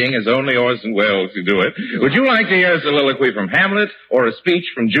reading as only Orson Welles could do it. Would you like to hear a soliloquy from Hamlet or a speech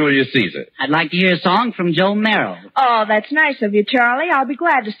from Julius Caesar? I'd like to hear a song from Joan Merrill. Oh, that's nice of you, Charlie. I'll be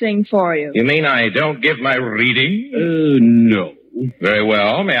glad to sing for you. You mean I don't give my reading? No. Very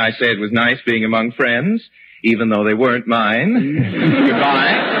well. May I say it was nice being among friends, even though they weren't mine.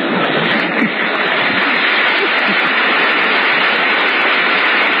 Goodbye.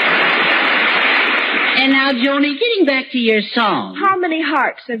 And now, Joni, getting back to your song. How many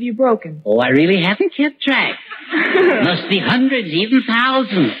hearts have you broken? Oh, I really haven't kept track. Must be hundreds, even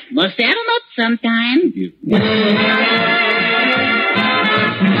thousands. Must add them up sometime.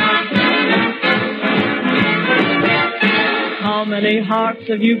 How many hearts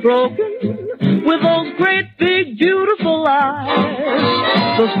have you broken with those great big beautiful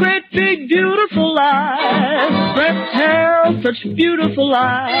eyes? Those great big beautiful eyes that tell such beautiful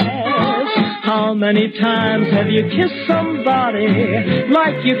lies. How many times have you kissed somebody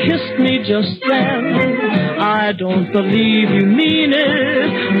like you kissed me just then? I don't believe you mean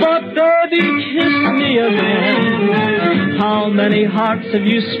it, but baby, kiss me again. How many hearts have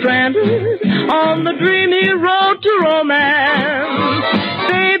you stranded on the dreamy road to romance?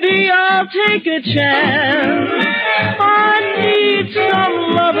 Baby, I'll take a chance. I need some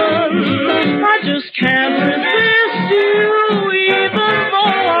lovin'. I just can't resist you, even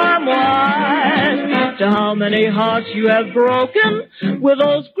though I'm wise. To how many hearts you have broken with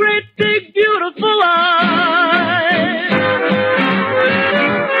those great big beautiful eyes.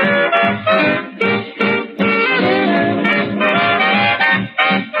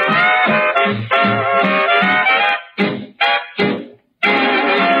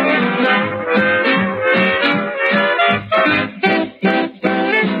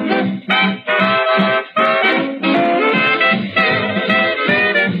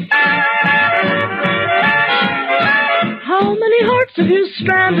 Have you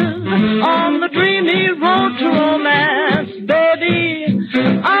stranded on the dreamy road to romance? Baby,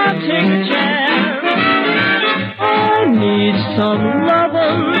 I'll take a chance. I need some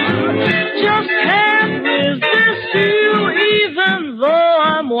lovin', just can't resist you, even though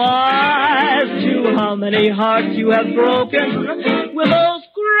I'm wise. To how many hearts you have broken with those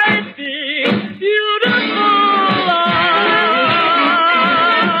great big beautiful eyes.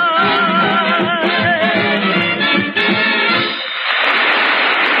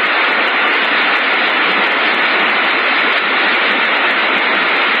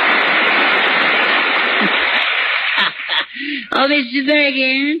 Oh, Mr.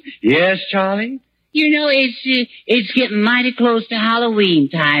 Bergen. Yes, Charlie? You know, it's getting mighty close to Halloween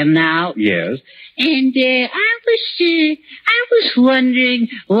time now. Yes. And, I was wondering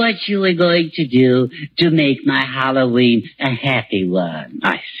what you were going to do to make my Halloween a happy one.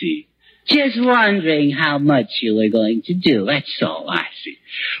 I see. Just wondering how much you were going to do, that's all. I see.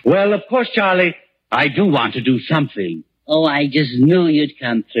 Well, of course, Charlie, I do want to do something. Oh, I just knew you'd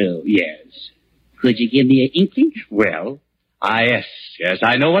come through. Yes. Could you give me an inkling? Well, yes,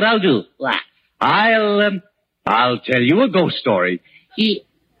 I know what I'll do. What? I'll tell you a ghost story.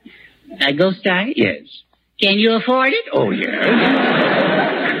 A ghost story? Yes. Can you afford it? Oh, yes.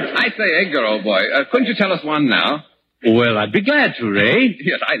 I say, Edgar, old boy, couldn't you tell us one now? Well, I'd be glad to, Ray.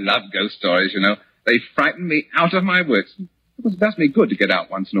 Yes, I love ghost stories, you know. They frighten me out of my wits. It does me good to get out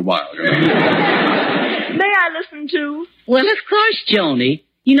once in a while, you know. May I listen to? Well, of course, Joni.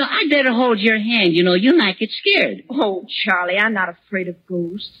 You know, I'd better hold your hand. You know, you might get scared. Oh, Charlie, I'm not afraid of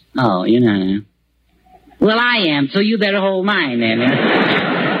ghosts. Oh, you're not. Well, I am, so you better hold mine then.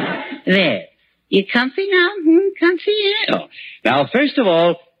 There. You comfy now? Comfy, yeah? Oh. Now, first of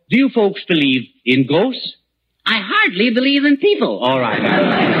all, do you folks believe in ghosts? I hardly believe in people. All right.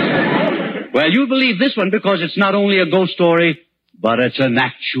 Well, you believe this one because it's not only a ghost story, but it's an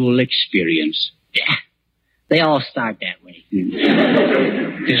actual experience. Yeah. They all start that way.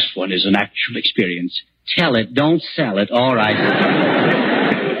 This one is an actual experience. Tell it, don't sell it. All right.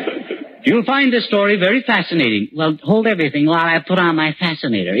 You'll find this story very fascinating. Well, hold everything while I put on my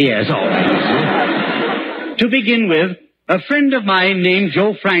fascinator. Yes, all right. To begin with, a friend of mine named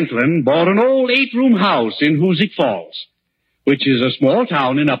Joe Franklin bought an old 8-room house in Hoosick Falls, which is a small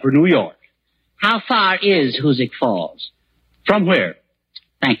town in upper New York. How far is Hoosick Falls? From where?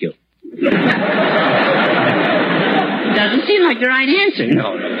 Thank you. Doesn't seem like the right answer.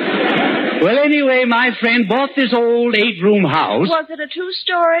 No. Well, anyway, my friend bought this old 8-room house. Was it a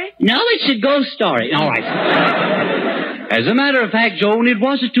 2-story? No, it's a ghost story. All right. As a matter of fact, Joan, it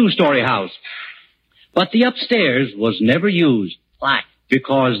was a 2-story house. But the upstairs was never used. Why?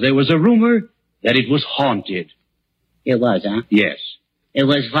 Because there was a rumor that it was haunted. It was, huh? Yes. It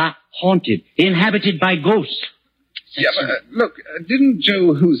was haunted, inhabited by ghosts. Yeah, but look, didn't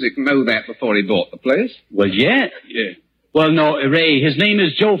Joe Huzik know that before he bought the place? Well, yeah. Well, no, Ray, his name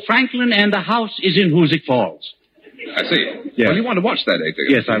is Joe Franklin, and the house is in Hoosick Falls. I see. Yeah. Well, you want to watch that, eh?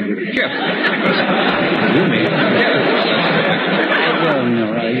 Yes, I will. Well,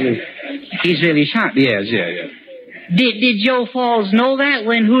 no, he's really sharp. Yes. Did Joe Falls know that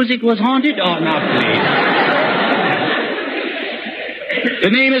when Hoosick was haunted? Oh, now, please. The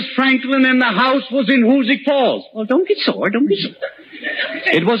name is Franklin, and the house was in Hoosick Falls. Well, don't get sore.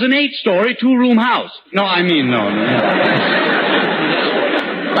 It was an 8-story, 2-room house. No.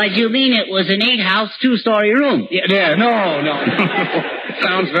 But you mean it was an 8-house, 2-story room? Yeah, no.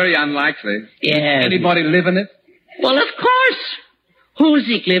 Sounds very unlikely. Yeah. Anybody live in it? Well, of course.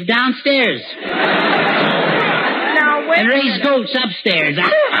 Hoosick lived downstairs. Now, wait and a raised minute. goats upstairs. I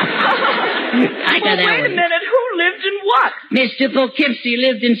thought that Wait a minute. Who lived in what? Mr. Poughkeepsie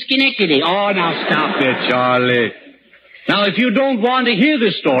lived in Schenectady. Oh, now stop it, Charlie. Now, if you don't want to hear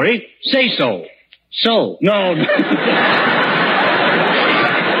this story, say so. So? No.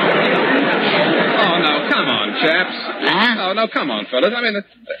 Chaps. Oh, no, come on, fellas. I mean,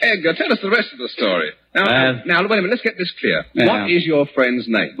 Edgar, tell us the rest of the story. Now, wait a minute. Let's get this clear. What is your friend's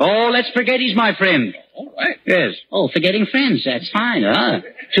name? Oh, let's forget he's my friend. All right. Yes. Oh, forgetting friends. That's fine.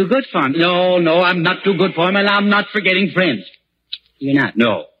 Too good for him. No, I'm not too good for him, and I'm not forgetting friends. You're not?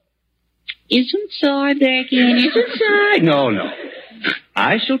 No. Isn't so, Berkin? Isn't so? No.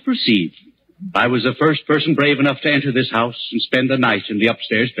 I shall proceed. I was the first person brave enough to enter this house and spend the night in the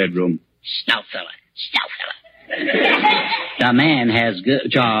upstairs bedroom. Stout fella. The man has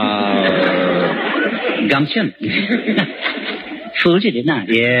gumption. Fooled you, didn't I?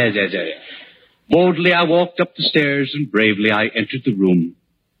 Yes. Boldly I walked up the stairs and bravely I entered the room.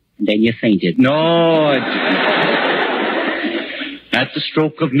 And then you fainted. No. At the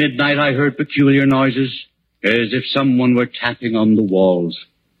stroke of midnight I heard peculiar noises, as if someone were tapping on the walls.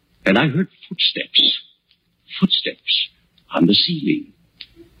 And I heard footsteps on the ceiling.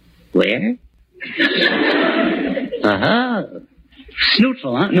 Where?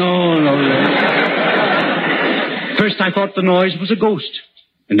 Snootful, huh? No. First I thought the noise was a ghost.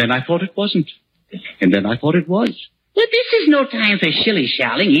 And then I thought it wasn't. And then I thought it was. Well, this is no time for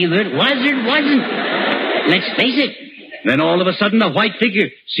shilly-shallying. Either it was or it wasn't. Let's face it. Then all of a sudden a white figure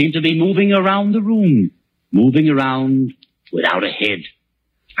seemed to be moving around the room. Moving around without a head.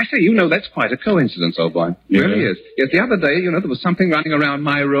 I say, that's quite a coincidence, old boy. It really is. Yes, the other day, there was something running around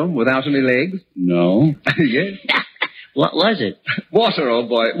my room without any legs. No. Yes. What was it? Water, old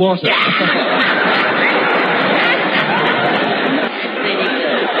boy. Water.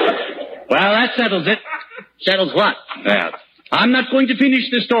 Well, that settles it. Settles what? Well, I'm not going to finish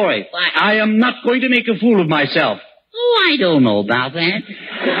the story. I am not going to make a fool of myself. Oh, I don't know about that.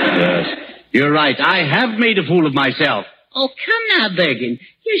 Yes. You're right. I have made a fool of myself. Oh, come now, Bergen.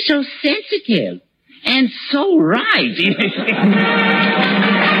 You're so sensitive. And so right.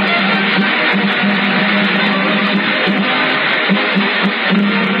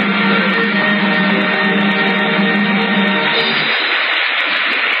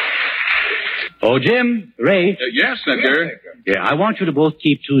 Oh, Jim, Ray. Yes, Edgar. Yeah, I want you to both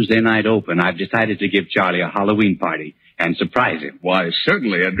keep Tuesday night open. I've decided to give Charlie a Halloween party and surprise him. Why,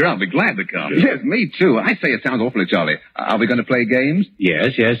 certainly, Edgar. I'll be glad to come. Yes, me too. I say it sounds awfully jolly. Are we going to play games?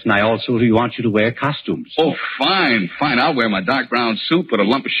 Yes, and I also want you to wear costumes. Oh, fine. I'll wear my dark brown suit, put a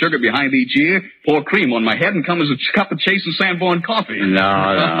lump of sugar behind each ear, pour cream on my head, and come as a cup of Chase and Sanborn coffee. No.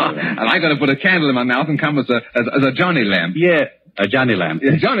 And I'm going to put a candle in my mouth and come as a Johnny lamp. Yeah. A Johnny Lamp.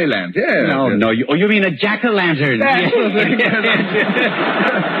 Yeah, Johnny Lamp, yeah. No. You mean a jack-o'-lantern?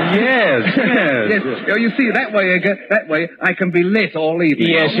 Yes. You see, that way, Edgar, I can be lit all evening.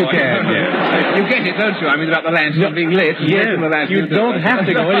 Yes, you can. Yes. You get it, don't you? I mean, about the lantern being lit. Yes, you don't have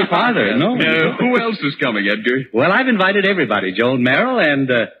to go any farther. No. Who else is coming, Edgar? Well, I've invited everybody. Joan Merrill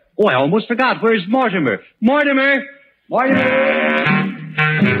and, I almost forgot. Where's Mortimer? Mortimer!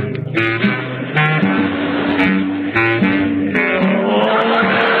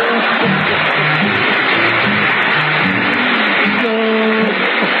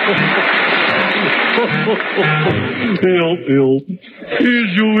 Bill. Is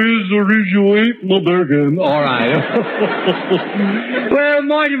you ain't my Bergen. All right. Well,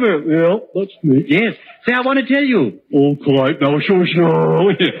 Mortimer. Well, that's me. Yes. Say, I want to tell you. Oh, quite. Now, sure.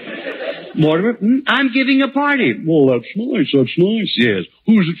 Mortimer, I'm giving a party. Well, that's nice. Yes.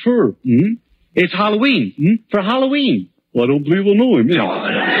 Who's it for? It's Halloween. For Halloween. Well, I don't believe I know him. No.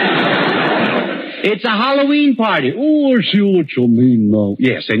 It's a Halloween party. Oh, I see what you mean now.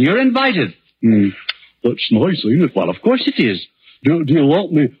 Yes, and you're invited. That's nice, ain't it? Well, of course it is. Do you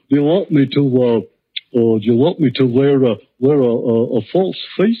want me? Do you want me to? Do you want me to wear a false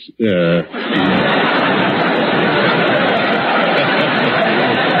face? Yeah.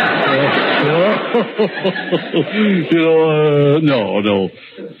 No.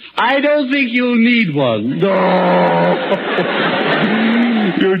 I don't think you'll need one. No.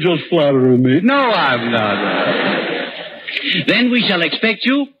 You're just flattering me. No, I'm not. Then we shall expect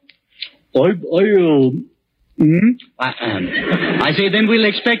you. I say then we'll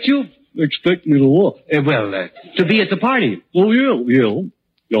expect you. Expect me to what? To be at the party. Oh, yeah,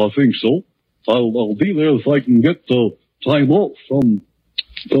 I think so. I'll be there if I can get the time off from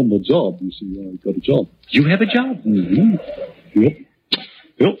a job. You see, I got a job. You have a job? Mm-hmm.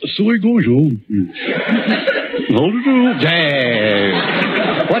 Yep, that's the way it goes, How to do? Dang.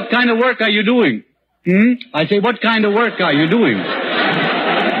 What kind of work are you doing? I say, what kind of work are you doing?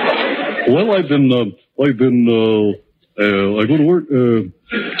 Well, I go to work,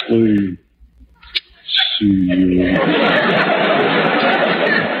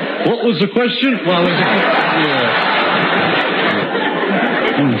 what was the question?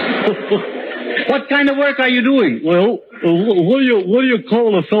 What kind of work are you doing? Well, what do you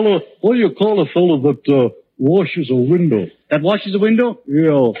call a fellow that washes a window? That washes a window?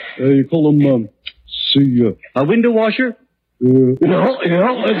 Yeah, you call him a window washer? Yeah.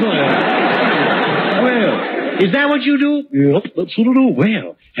 Well, is that what you do? Yep, that's what I do.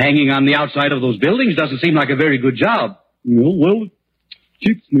 Well, hanging on the outside of those buildings doesn't seem like a very good job. Yeah, well, it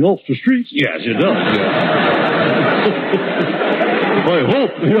keeps me off the streets. Yes, it does. I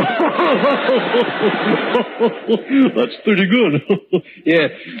hope. That's pretty good. Yeah.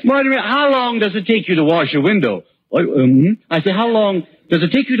 Martin, how long does it take you to wash a window? I say, how long does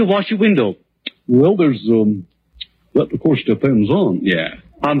it take you to wash a window? Well, there's, that of course depends on. Yeah.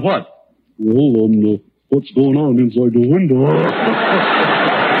 On what? Well, on what's going on inside the window.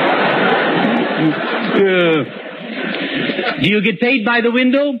 Yeah. Do you get paid by the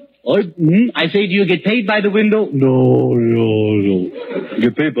window? I say, do you get paid by the window? No.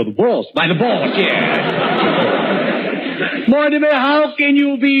 Get paid by the boss. By the boss, yeah. Mortimer, how can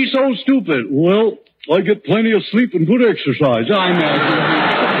you be so stupid? Well, I get plenty of sleep and good exercise. I know.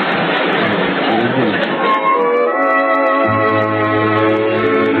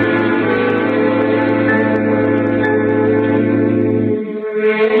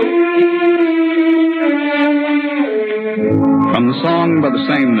 From the song by the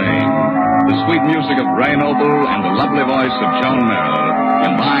same name, the sweet music of Ray Noble and the lovely voice of Joan Merrill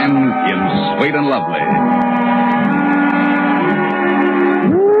combined in Sweet and Lovely.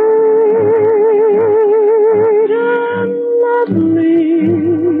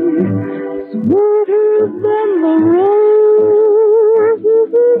 Sweeter than the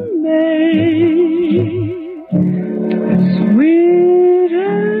roses in May, sweet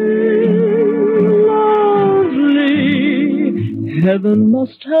and lovely. Heaven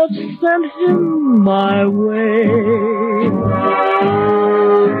must have sent him my way.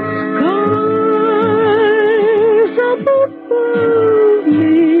 Skies up above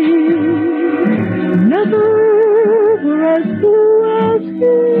me never were as blue as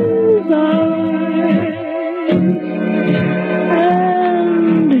his eyes,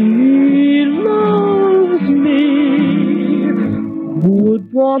 and he loves me. Who would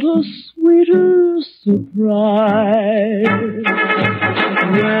want a sweeter surprise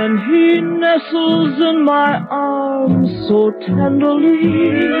when he nestles in my arms so tenderly?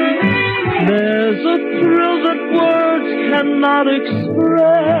 There's a thrill that words cannot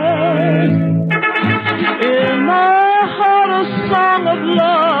express. In my heart a song of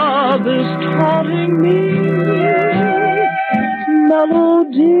love is taunting me.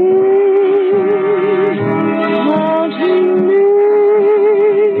 Melody haunting me.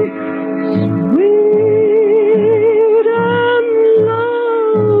 Sweet and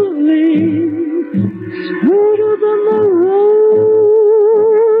lovely, sweeter than the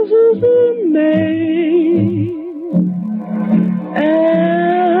roses in May.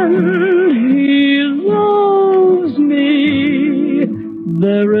 And he loves me.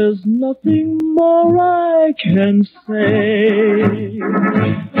 There is nothing more I can say.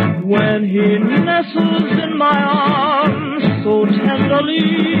 When he nestles in my arms so tenderly,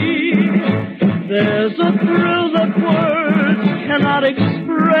 there's a thrill that words cannot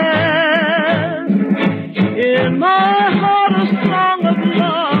express. In my heart a song of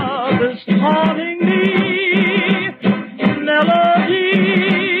love is haunting me. Melody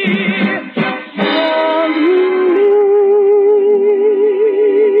haunting me.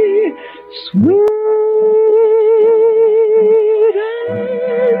 Sweet and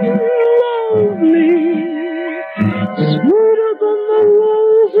lovely, sweeter than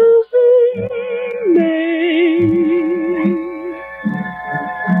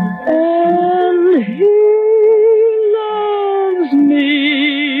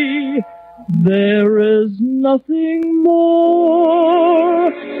There is nothing more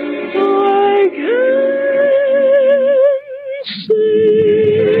I can say.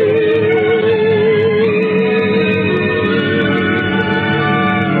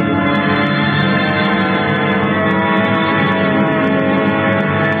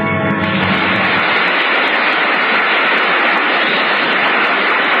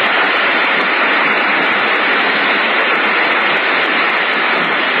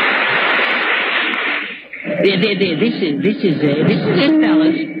 This is it,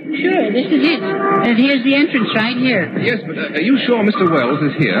 fellas. Sure, this is it. And here's the entrance right here. Yes, but are you sure Mr. Wells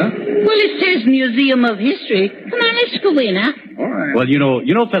is here? Well, it says Museum of History. Come on, let's go in, huh? All right. Well, you know,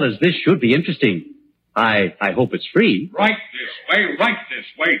 fellas, this should be interesting. I hope it's free. Right this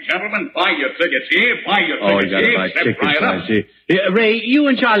way, gentlemen. Buy your tickets here, buy your tickets you gotta here. buy Step tickets, right up. I see. Yeah, Ray, you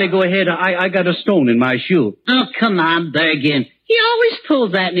and Charlie go ahead. I got a stone in my shoe. Oh, come on, Bergen. He always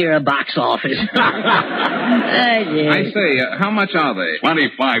pulls that near a box office. I say, how much are they?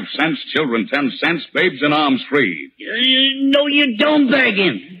 25 cents, children 10 cents, babes in arms free. No, you don't,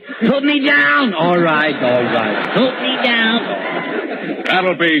 Bergen. Put me down. All right. Put me down.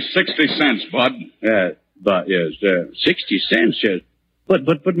 That'll be 60 cents, bud. But yes, 60 cents. Yes.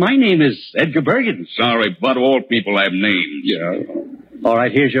 But my name is Edgar Bergen. Sorry, bud, all people have names. Yeah. All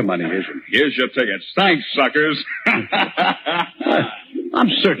right, here's your money. Here's your tickets. Thanks, suckers. I'm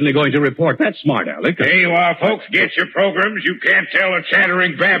certainly going to report that smart aleck. Here you are, folks. Get your programs. You can't tell a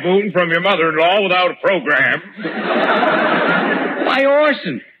chattering baboon from your mother-in-law without a program. Why,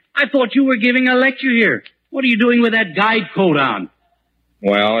 Orson, I thought you were giving a lecture here. What are you doing with that guide coat on?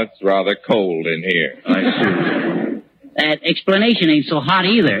 Well, it's rather cold in here. I see. That explanation ain't so hot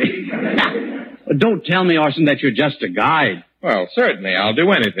either. Don't tell me, Orson, that you're just a guide. Well, certainly. I'll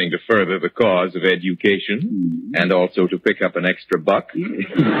do anything to further the cause of education and also to pick up an extra buck.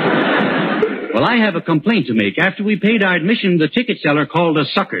 Well, I have a complaint to make. After we paid our admission, the ticket seller called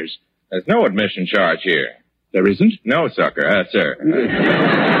us suckers. There's no admission charge here. There isn't? No, sucker. Sir.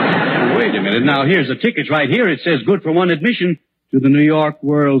 Wait a minute. Now, here's the tickets right here. It says good for one admission to the New York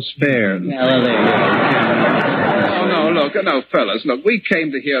World's Fair. Well, there you go. No, fellas, look, we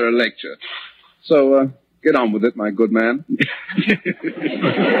came to hear a lecture. So, get on with it, my good man.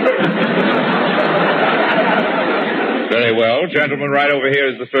 Very well. Gentlemen, right over here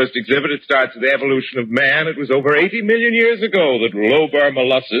is the first exhibit. It starts with the evolution of man. It was over 80 million years ago that Lobar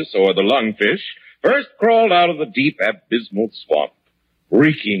mollussus, or the lungfish, first crawled out of the deep abysmal swamp,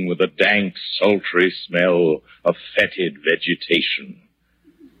 reeking with a dank, sultry smell of fetid vegetation.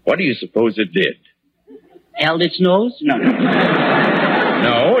 What do you suppose it did? Held its nose? No.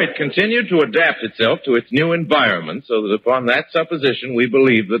 No, it continued to adapt itself to its new environment, so that upon that supposition we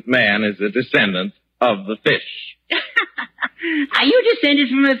believe that man is a descendant of the fish. Are you descended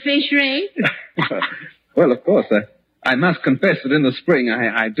from a fish, Ray? Well, of course. I must confess that in the spring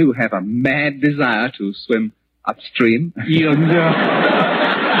I do have a mad desire to swim upstream. You know.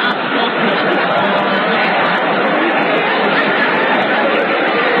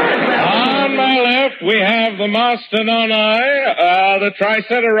 We have the Mastodoni, the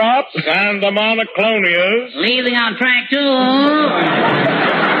Triceratops, and the Monoclonias. Leaving on track, too.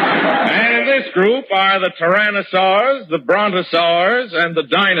 And in this group are the Tyrannosaurs, the Brontosaurs, and the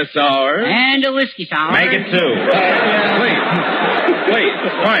Dinosaurs. And the Whiskey Sour. Make it two. Please,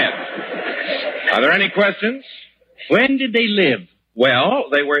 quiet. Are there any questions? When did they live? Well,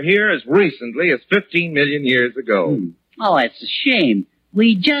 they were here as recently as 15 million years ago. Oh, that's a shame.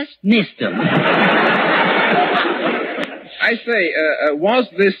 We just missed them. I say, was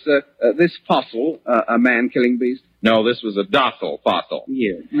this fossil a man-killing beast? No, this was a docile fossil.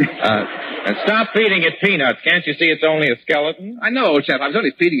 Yeah. And stop feeding it peanuts. Can't you see it's only a skeleton? I know, old chap. I was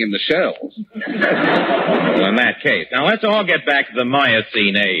only feeding him the shells. Well, in that case. Now, let's all get back to the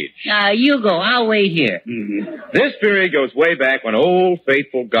Miocene age. You go. I'll wait here. Mm-hmm. This period goes way back when old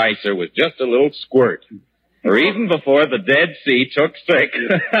faithful Geyser was just a little squirt. Or even before the Dead Sea took sick.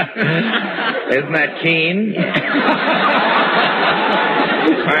 Isn't that keen?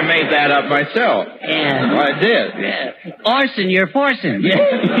 I made that up myself. Yeah. Well, I did. Yeah. Orson, you're forcing.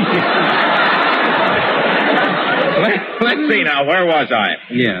 Let's see now. Where was I?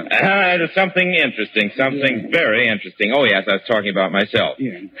 Yeah. There's something interesting. Something very interesting. Oh, yes, I was talking about myself.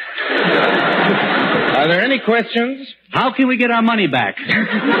 Yeah. Are there any questions? How can we get our money back?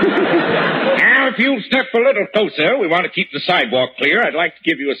 Now, if you'll step a little closer, we want to keep the sidewalk clear. I'd like to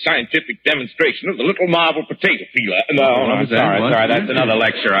give you a scientific demonstration of the little marble potato peeler. No, I'm sorry. That's another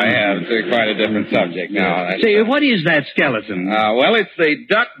lecture I have. It's quite a different subject now. Say, what is that skeleton? Well, it's the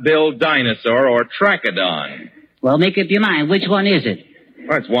duck-billed dinosaur, or Trachodon. Well, make up your mind. Which one is it?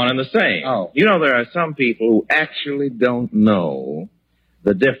 Well, it's one and the same. Oh. You know, there are some people who actually don't know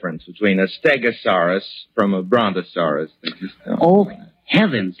the difference between a stegosaurus from a brontosaurus. They just don't. Oh,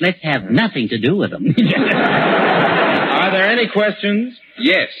 heavens, let's have nothing to do with them. Are there any questions?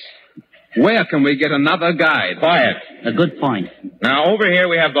 Yes. Where can we get another guide? Quiet. A good point. Now, over here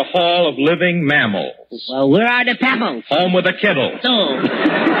we have the Hall of Living Mammals. Well, where are the pebbles? Home with the kittles. So.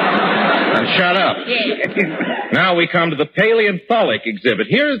 Now, shut up. Now we come to the Paleontologic exhibit.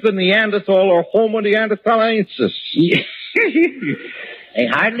 Here's the Neanderthal or Homo neanderthalensis. They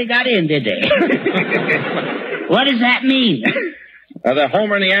hardly got in, did they? What does that mean? The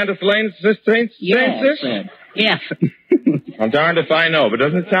Homo neanderthalensis? Yes. Yes. I'm darned if I know, but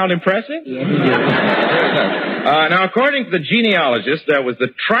doesn't it sound impressive? Yes, it does. Now, according to the genealogist, there was the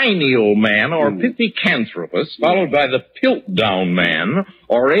Trineal man, or Pithecanthropus, followed by the Piltdown man,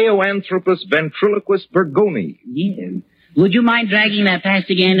 or Eoanthropus ventriloquus burgoni. Yes. Would you mind dragging that past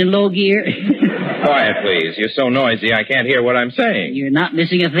again in low gear? Quiet, please. You're so noisy I can't hear what I'm saying. You're not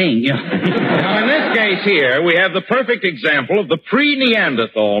missing a thing. Now, in this case here, we have the perfect example of the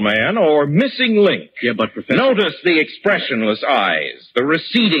pre-Neanderthal man, or missing link. Yeah, but Professor... Notice the expressionless eyes, the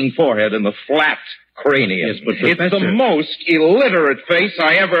receding forehead, and the flat cranium. Yes, but Professor... It's the most illiterate face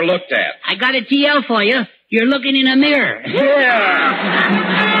I ever looked at. I got a TL for you. You're looking in a mirror. Yeah!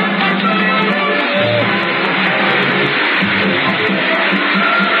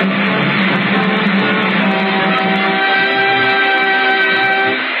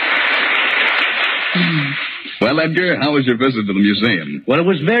 Well, Edgar, how was your visit to the museum? Well, it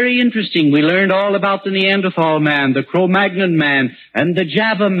was very interesting. We learned all about the Neanderthal man, the Cro-Magnon man, and the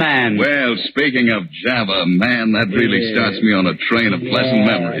Java man. Well, speaking of Java, man, that really starts me on a train of pleasant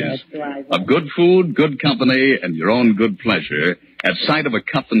memories. Of good food, good company, and your own good pleasure at sight of a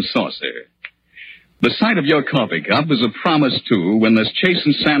cup and saucer. The sight of your coffee cup is a promise, too, when there's Chase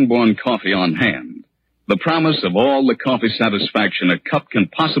and Sanborn coffee on hand. The promise of all the coffee satisfaction a cup can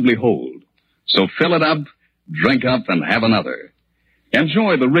possibly hold. So fill it up, drink up, and have another.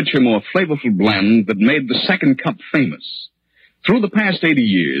 Enjoy the richer, more flavorful blend that made the second cup famous. Through the past 80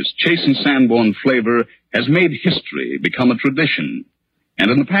 years, Chase and Sanborn flavor has made history become a tradition.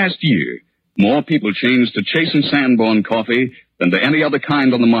 And in the past year, more people changed to Chase and Sanborn coffee than to any other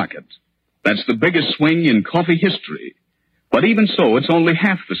kind on the market. That's the biggest swing in coffee history. But even so, it's only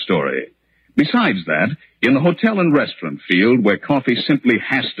half the story. Besides that, in the hotel and restaurant field, where coffee simply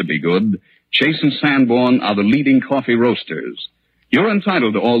has to be good, Chase and Sanborn are the leading coffee roasters. You're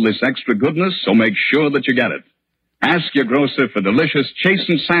entitled to all this extra goodness, so make sure that you get it. Ask your grocer for delicious Chase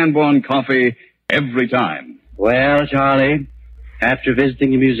and Sanborn coffee every time. Well, Charlie, after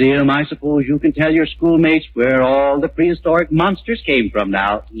visiting the museum, I suppose you can tell your schoolmates where all the prehistoric monsters came from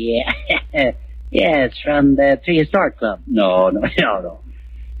now. Yeah. Yes, from the Prehistoric Club. No.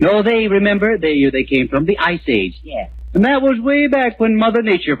 No, they came from the Ice Age. Yeah. And that was way back when Mother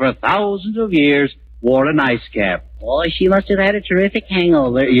Nature, for thousands of years, wore an ice cap. Oh, she must have had a terrific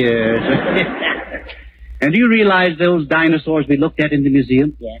hangover. Yes. And do you realize those dinosaurs we looked at in the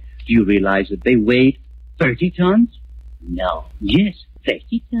museum? Yeah. Do you realize that they weighed 30 tons? No. Yes,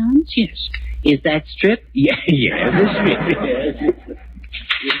 30 tons, yes. Is that strip? Yeah, the strip, yes.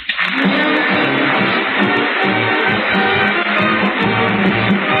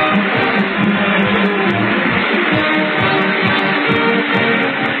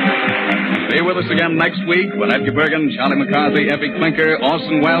 Be with us again next week when Edgar Bergen, Charlie McCarthy, Effie Clinker,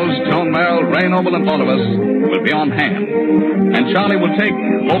 Orson Welles, Joan Merrill, Ray Noble, and all of us will be on hand. And Charlie will take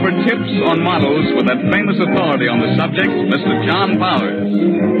over tips on models with that famous authority on the subject, Mr. John Powers.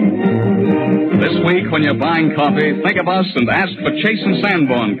 This week, when you're buying coffee, think of us and ask for Chase and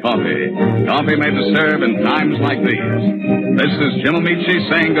Sanborn coffee. Coffee made to serve in times like these. This is Jim Amici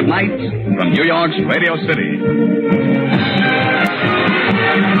saying good night from New York's Radio City.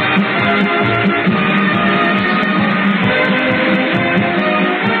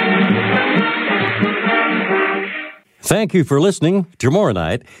 Thank you for listening. Tomorrow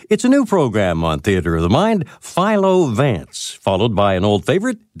night, it's a new program on Theater of the Mind, Philo Vance, followed by an old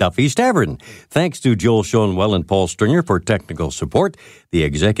favorite, Duffy's Tavern. Thanks to Joel Schoenwell and Paul Stringer for technical support. The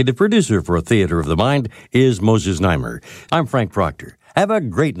executive producer for Theater of the Mind is Moses Neimer. I'm Frank Proctor. Have a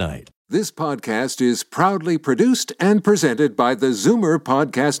great night. This podcast is proudly produced and presented by the Zoomer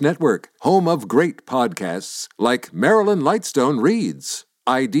Podcast Network, home of great podcasts like Marilyn Lightstone Reads,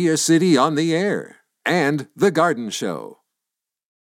 Idea City on the Air, and The Garden Show.